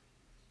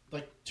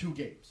like 2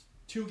 games.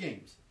 2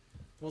 games.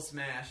 Well,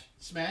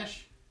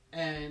 Smash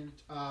and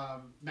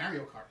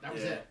Mario Kart. That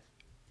was it.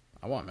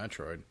 I want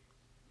Metroid.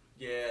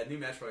 Yeah, new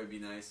Metroid would be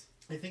nice.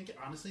 I think,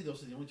 honestly,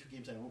 those are the only 2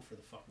 games I own for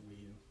the fucking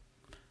Wii U.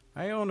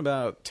 I own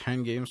about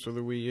 10 games for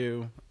the Wii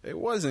U. It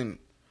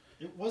wasn't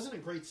a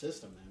great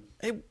system,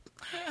 man.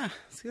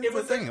 See, that's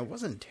the thing. It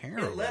wasn't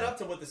terrible. It led up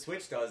to what the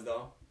Switch does,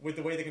 though. With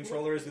the way the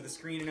controller is, with the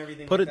screen and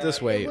everything. Put it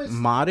this way.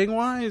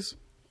 Modding-wise,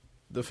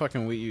 the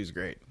fucking Wii U is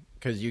great.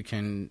 Because you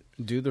can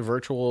do the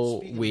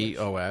virtual Wii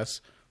OS,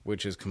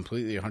 which is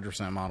completely 100%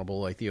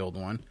 moddable like the old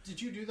one.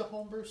 Did you do the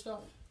homebrew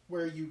stuff?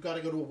 Where you got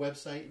to go to a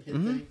website and hit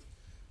things?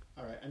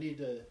 All right, I need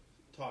to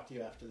talk to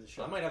you after the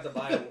show. I might have to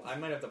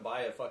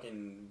buy a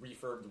fucking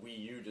refurbed Wii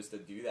U just to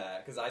do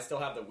that, because I still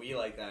have the Wii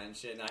like that and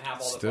shit, and I have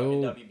all the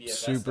fucking WBFS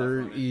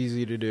super stuff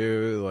easy to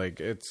do. Like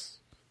it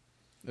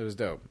was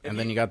dope. And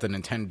then you got the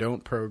Nintendo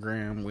Don't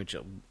program, which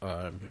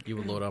you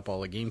would load up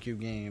all the GameCube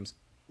games.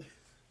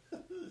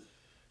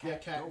 Yeah,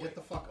 Cat, get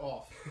the fuck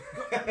off.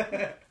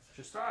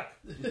 Just start.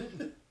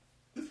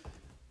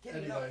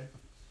 Anyway.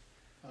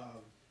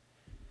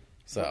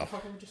 So. What the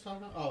fuck were we just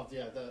talking about? Oh,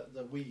 yeah,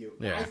 the Wii U.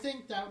 Yeah. I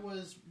think that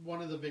was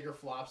one of the bigger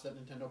flops that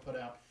Nintendo put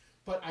out.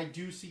 But I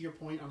do see your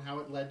point on how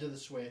it led to the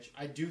Switch.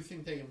 I do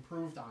think they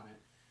improved on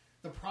it.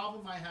 The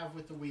problem I have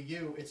with the Wii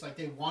U, it's like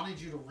they wanted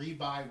you to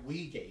rebuy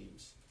Wii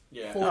games.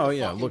 Yeah.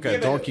 Look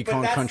at Donkey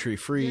Kong Country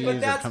Freeze. But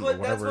that's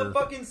what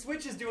fucking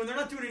Switch is doing. They're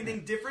not doing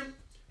anything different.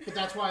 But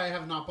that's why I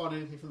have not bought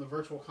anything from the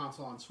Virtual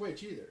Console on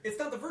Switch either. It's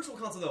not the Virtual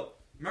Console, though.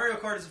 Mario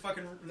Kart is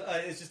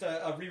it's just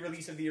a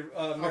re-release of the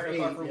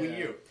Mario Kart for Wii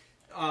U.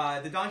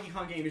 The Donkey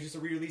Kong game is just a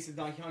re-release of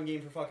the Donkey Kong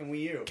game for fucking Wii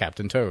U.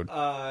 Captain Toad.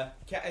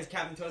 Is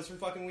Captain Toad's from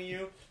fucking Wii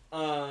U.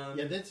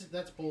 Yeah,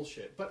 that's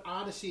bullshit. But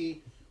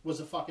Odyssey was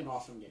a fucking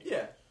awesome game.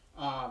 Yeah.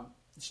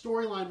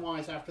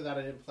 Storyline-wise, after that,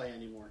 I didn't play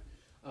anymore.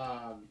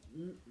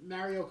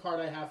 Mario Kart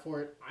I have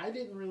for it. I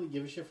didn't really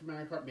give a shit for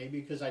Mario Kart,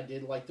 maybe because I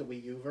did like the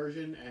Wii U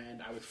version,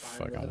 and I was fine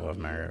with it. Fucking love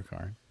Mario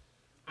Kart.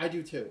 I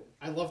do too.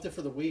 I loved it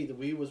for the Wii. The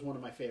Wii was one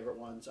of my favorite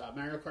ones.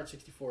 Mario Kart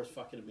 64 is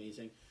fucking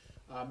amazing.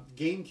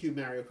 GameCube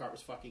Mario Kart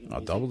was fucking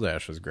amazing. Double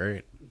Dash was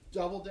great.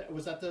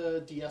 Was that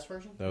the DS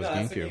version? That was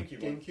GameCube.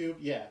 GameCube,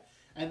 yeah.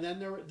 And then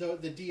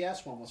the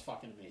DS one was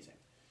fucking amazing.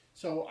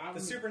 So the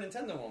Super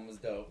Nintendo one was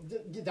dope.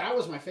 That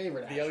was my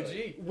favorite. The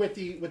actually.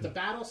 OG with the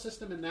battle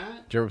system and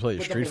that. Did you ever play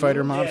a Street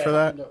Fighter mod for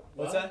that?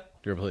 What's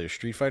that? Did you ever play a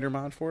Street Fighter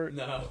mod for it?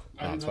 No.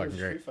 I it's fucking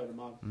great. Street Fighter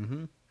mod.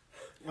 Mm-hmm.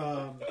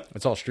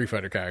 It's all Street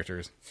Fighter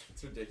characters.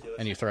 It's ridiculous.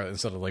 And you throw it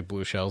instead of like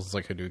blue shells, it's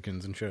like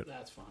Hadoukens and shit.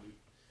 That's funny.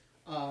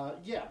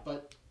 Yeah,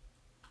 but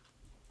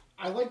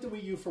I like the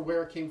Wii U for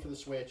where it came for the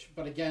Switch.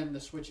 But again, the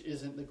Switch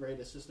isn't the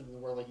greatest system in the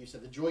world. Like you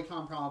said, the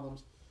Joy-Con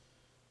problems.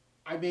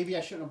 Maybe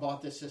I shouldn't have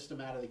bought this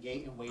system out of the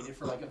gate and waited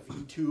for like a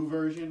V2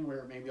 version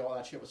where maybe all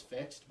that shit was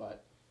fixed.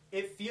 But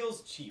it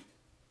feels cheap.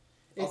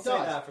 It I'll does. say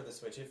that for the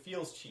Switch. It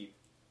feels cheap.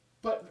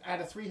 But at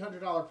a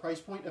 $300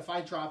 price point, if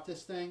I drop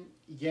this thing,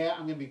 yeah,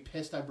 I'm gonna be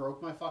pissed I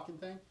broke my fucking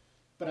thing.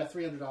 But at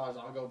 $300,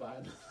 I'll go buy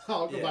it.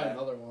 I'll go buy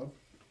another one.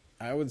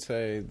 I would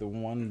say the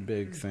one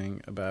big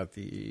thing about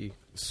the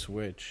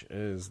Switch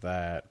is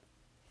that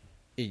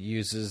it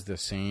uses the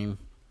same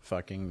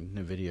fucking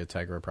NVIDIA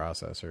Tegra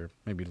processor,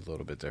 maybe a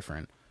little bit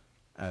different,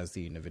 as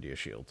the NVIDIA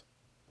Shield.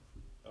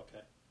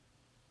 Okay.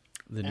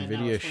 The And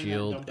NVIDIA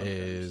Shield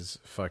is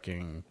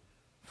fucking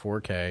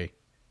 4K,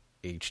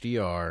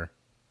 HDR,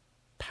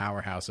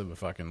 powerhouse of a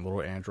fucking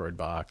little Android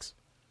box.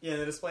 Yeah,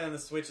 the display on the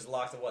Switch is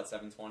locked at what,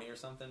 720 or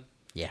something?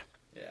 Yeah.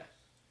 Yeah.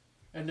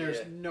 And there's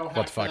no hack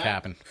What the for fuck that?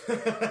 happened?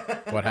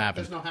 What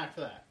happened? There's no hack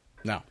for that.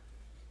 No.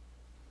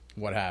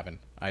 What happened?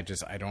 I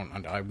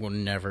will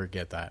never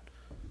get that.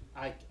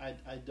 I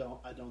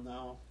don't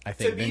know. I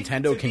think To be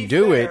Nintendo can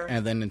do fair- it,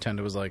 and then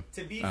Nintendo was like,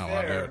 To be I don't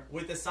wanna do fair, it.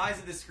 with the size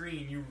of the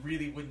screen, you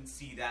really wouldn't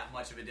see that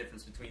much of a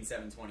difference between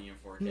 720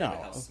 and 4K No. with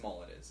how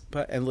small it is.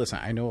 But, and listen,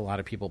 I know a lot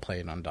of people play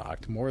it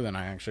undocked, more than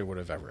I actually would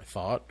have ever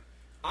thought.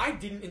 I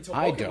didn't until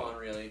I Pokemon, don't.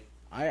 really.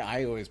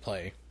 I always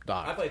play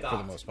docked I play for the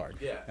docked. most part.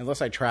 Yeah.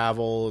 Unless I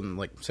travel and,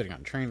 like, sitting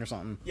on a train or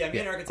something. Yeah, me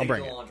and Eric I'll can take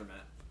bring it to it. the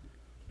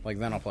laundromat. Like,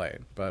 then I'll play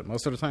it. But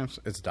most of the times,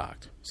 it's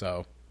docked.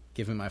 So,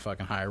 give me my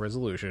fucking higher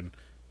resolution.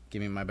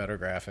 Give me my better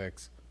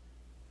graphics.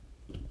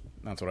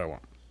 That's what I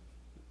want.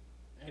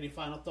 Any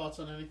final thoughts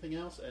on anything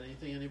else?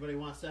 Anything anybody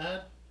wants to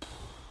add?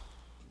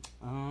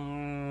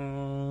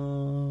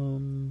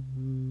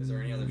 Is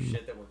there any other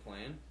shit that we're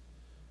playing?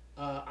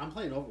 I'm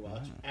playing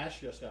Overwatch.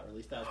 Ash just got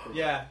released. That was pretty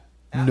Yeah.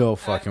 No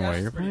fucking way. Ash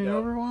is You're pretty playing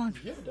dope.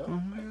 Overwatch? Yeah, dope. Oh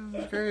my god,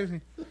 that's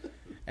crazy.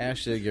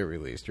 Ash did get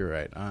released. You're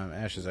right.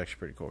 Ash is actually a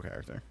pretty cool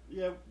character.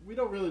 Yeah, we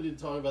don't really need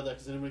to talk about that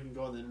because anybody can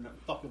go on the internet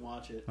and fucking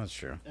watch it. That's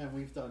true. And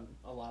we've done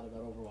a lot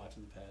about Overwatch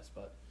in the past,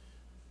 but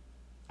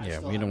I Yeah,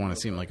 still we don't have want no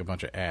to seem clue. like a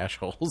bunch of ash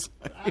holes.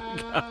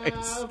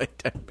 Guys, like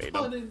that made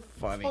fun them and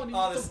funny. funny.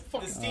 Oh, The the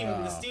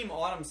fucking- Steam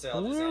Autumn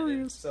sale just ended.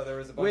 Hilarious. So there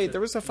was a bunch Wait, of...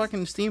 there was a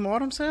fucking Steam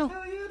Autumn sale?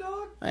 Hell yeah,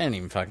 dog. I didn't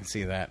even fucking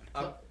see that.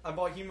 I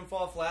bought Human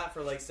Fall Flat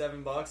for like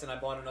 $7, and I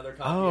bought another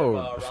copy Oh,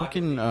 of Rocket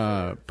fucking League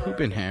for-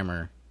 Poopin'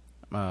 Hammer.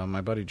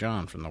 My buddy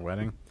John from the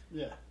wedding.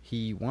 Yeah.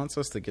 He wants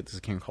us to get this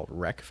game called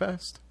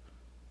Wreckfest.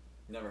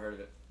 Never heard of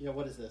it. Yeah,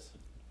 what is this?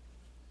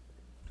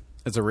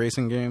 It's a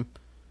racing game,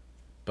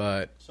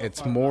 but So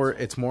it's far, more not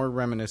so. it's more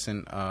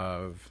reminiscent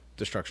of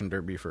Destruction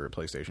Derby for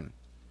PlayStation.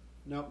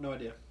 Nope, no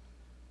idea.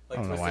 Like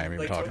I don't know why I'm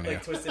even talking to like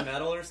you. Twisted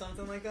Metal or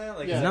something like that?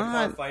 Like Yeah. is it a car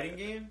Not- fighting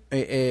game?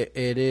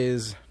 It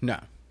is no.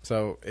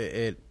 So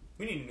it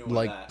We need to know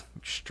like that.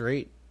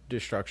 straight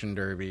Destruction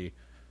Derby.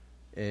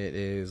 It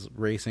is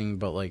racing,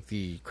 but like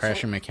the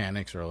crashing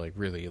mechanics are like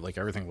really like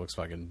everything looks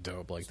fucking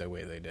dope, like the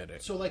way they did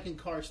it. So, like in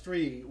Cars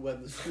 3,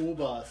 when the school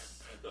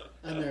bus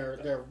and they're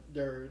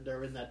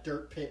in that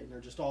dirt pit and they're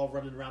just all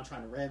running around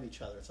trying to ram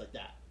each other. It's like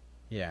that.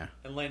 Yeah,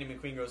 And Lightning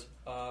McQueen goes,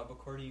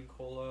 Bacardi and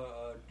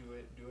Cola, do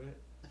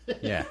it.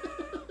 yeah,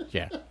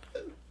 yeah.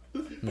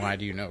 Why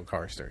do you know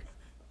Cars 3?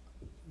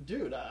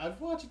 Dude, I've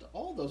watched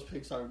all those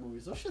Pixar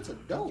movies. Those shits are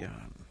dope. Yeah.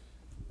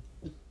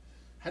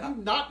 How do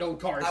you not know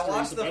Cars 3? I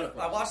watched is a better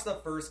I watched the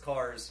first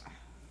Cars.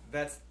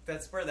 That's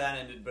where that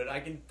ended. But I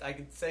can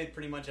say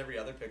pretty much every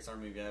other Pixar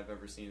movie I've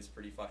ever seen is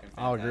pretty fucking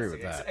fantastic. I'll agree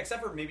with that.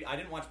 Except for maybe I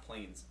didn't watch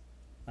Planes.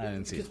 I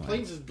didn't see Because Planes.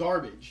 Planes is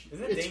garbage.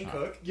 Isn't it It's- Dane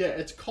Cook? Yeah,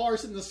 it's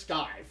Cars in the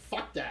Sky.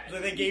 Fuck that.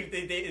 So they gave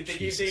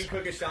Jesus Dane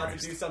Cook a fucking shot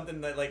Christ. to do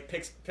something that like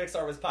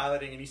Pixar was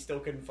piloting, and he still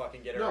couldn't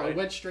fucking get it No, right. it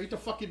went straight to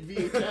fucking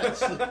It's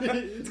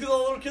VHS. because all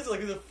the little kids are like,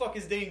 "Who the fuck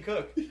is Dane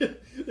Cook?"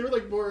 They were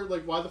like more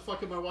like, why the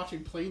fuck am I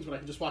watching Planes when I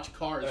can just watch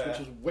Cars, Yeah.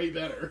 which is way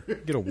better.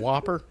 Get a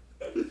Whopper.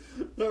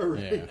 All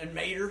right. Yeah. And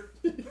Mater.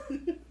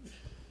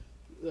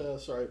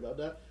 Sorry about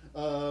that.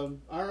 All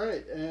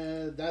right,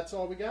 and that's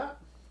all we got.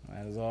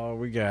 That is all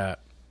we got.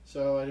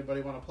 So,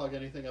 anybody want to plug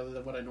anything other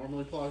than what I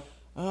normally plug?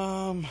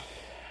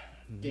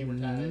 Gamer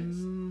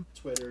tags,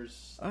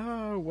 Twitters.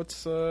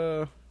 What's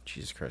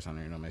Jesus Christ, I don't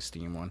even know my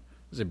Steam one.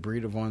 Is it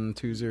Breed of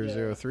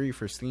 12003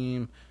 for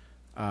Steam?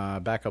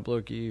 Backup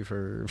Loki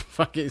for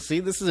fucking. See,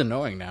 this is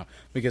annoying now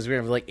because we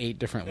have like 8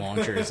 different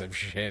launchers of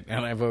shit,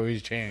 and I've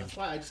always changed. That's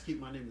why I just keep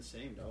my name the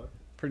same, dog.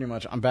 Pretty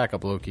much, I'm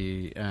Backup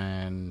Loki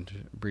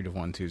and Breed of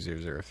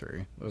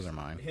 12003. Those are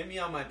mine. Hit me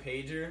on my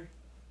pager.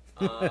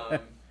 I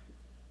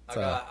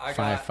got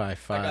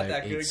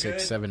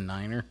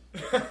 555-8679er.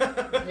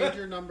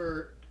 Pager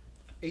number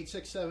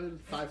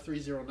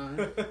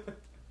 867-5309.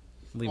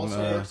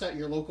 Also works at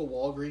your local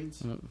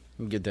Walgreens.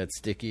 Get that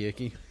sticky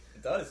icky.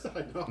 It does.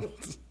 I know.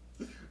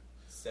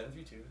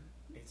 732-867-5309.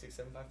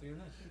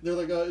 They're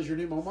like, is your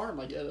name Omar? I'm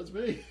like, yeah, that's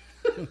me.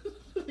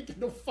 I get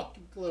no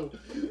fucking clue.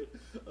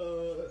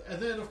 And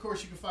then, of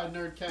course, you can find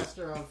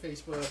Nerdcaster on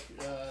Facebook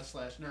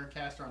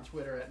 /Nerdcaster, on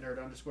Twitter at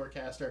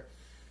Nerd_Caster,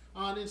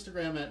 on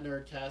Instagram at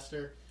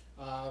Nerdcaster.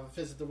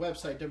 Visit the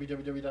website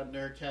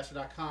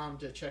www.nerdcaster.com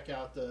to check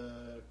out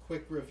the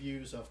quick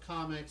reviews of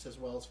comics as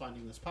well as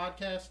finding this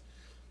podcast.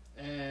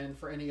 And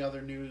for any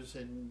other news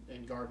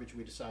and garbage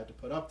we decide to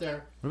put up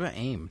there. What about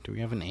AIM? Do we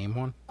have an AIM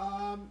one?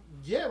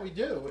 Yeah, we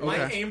do.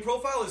 My AIM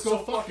profile is Go so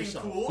fuck fucking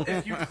yourself. cool.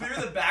 If you clear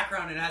the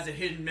background, it has a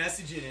hidden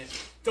message in it.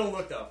 Don't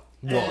look though.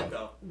 Don't look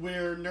though.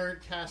 We're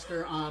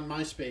Nerdcaster on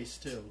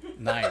MySpace too.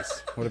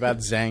 Nice. What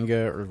about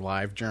Zanga or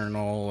LiveJournal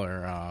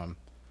or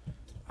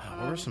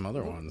what are some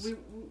other ones?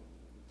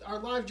 Our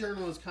live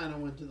journal has kind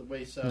of went to the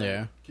wayside.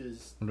 Yeah.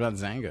 Because What about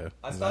Zanga?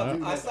 I Is that stopped.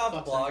 it? I stopped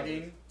Fuck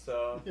blogging.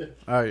 So.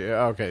 Oh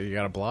yeah. Okay, you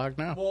got a blog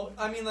now. Well,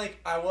 I mean, like,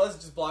 I was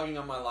just blogging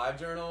on my live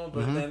journal,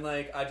 but Mm-hmm. then,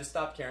 like, I just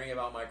stopped caring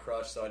about my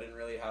crush, so I didn't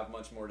really have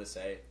much more to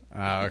say.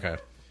 Oh, okay.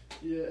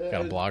 yeah,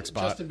 Got a blog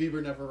spot. Justin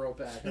Bieber never wrote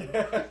back.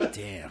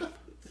 Damn.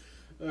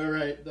 All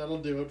right,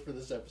 that'll do it for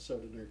this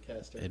episode of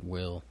Nerdcaster. It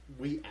will.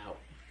 We out.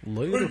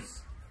 Later.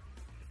 Peace.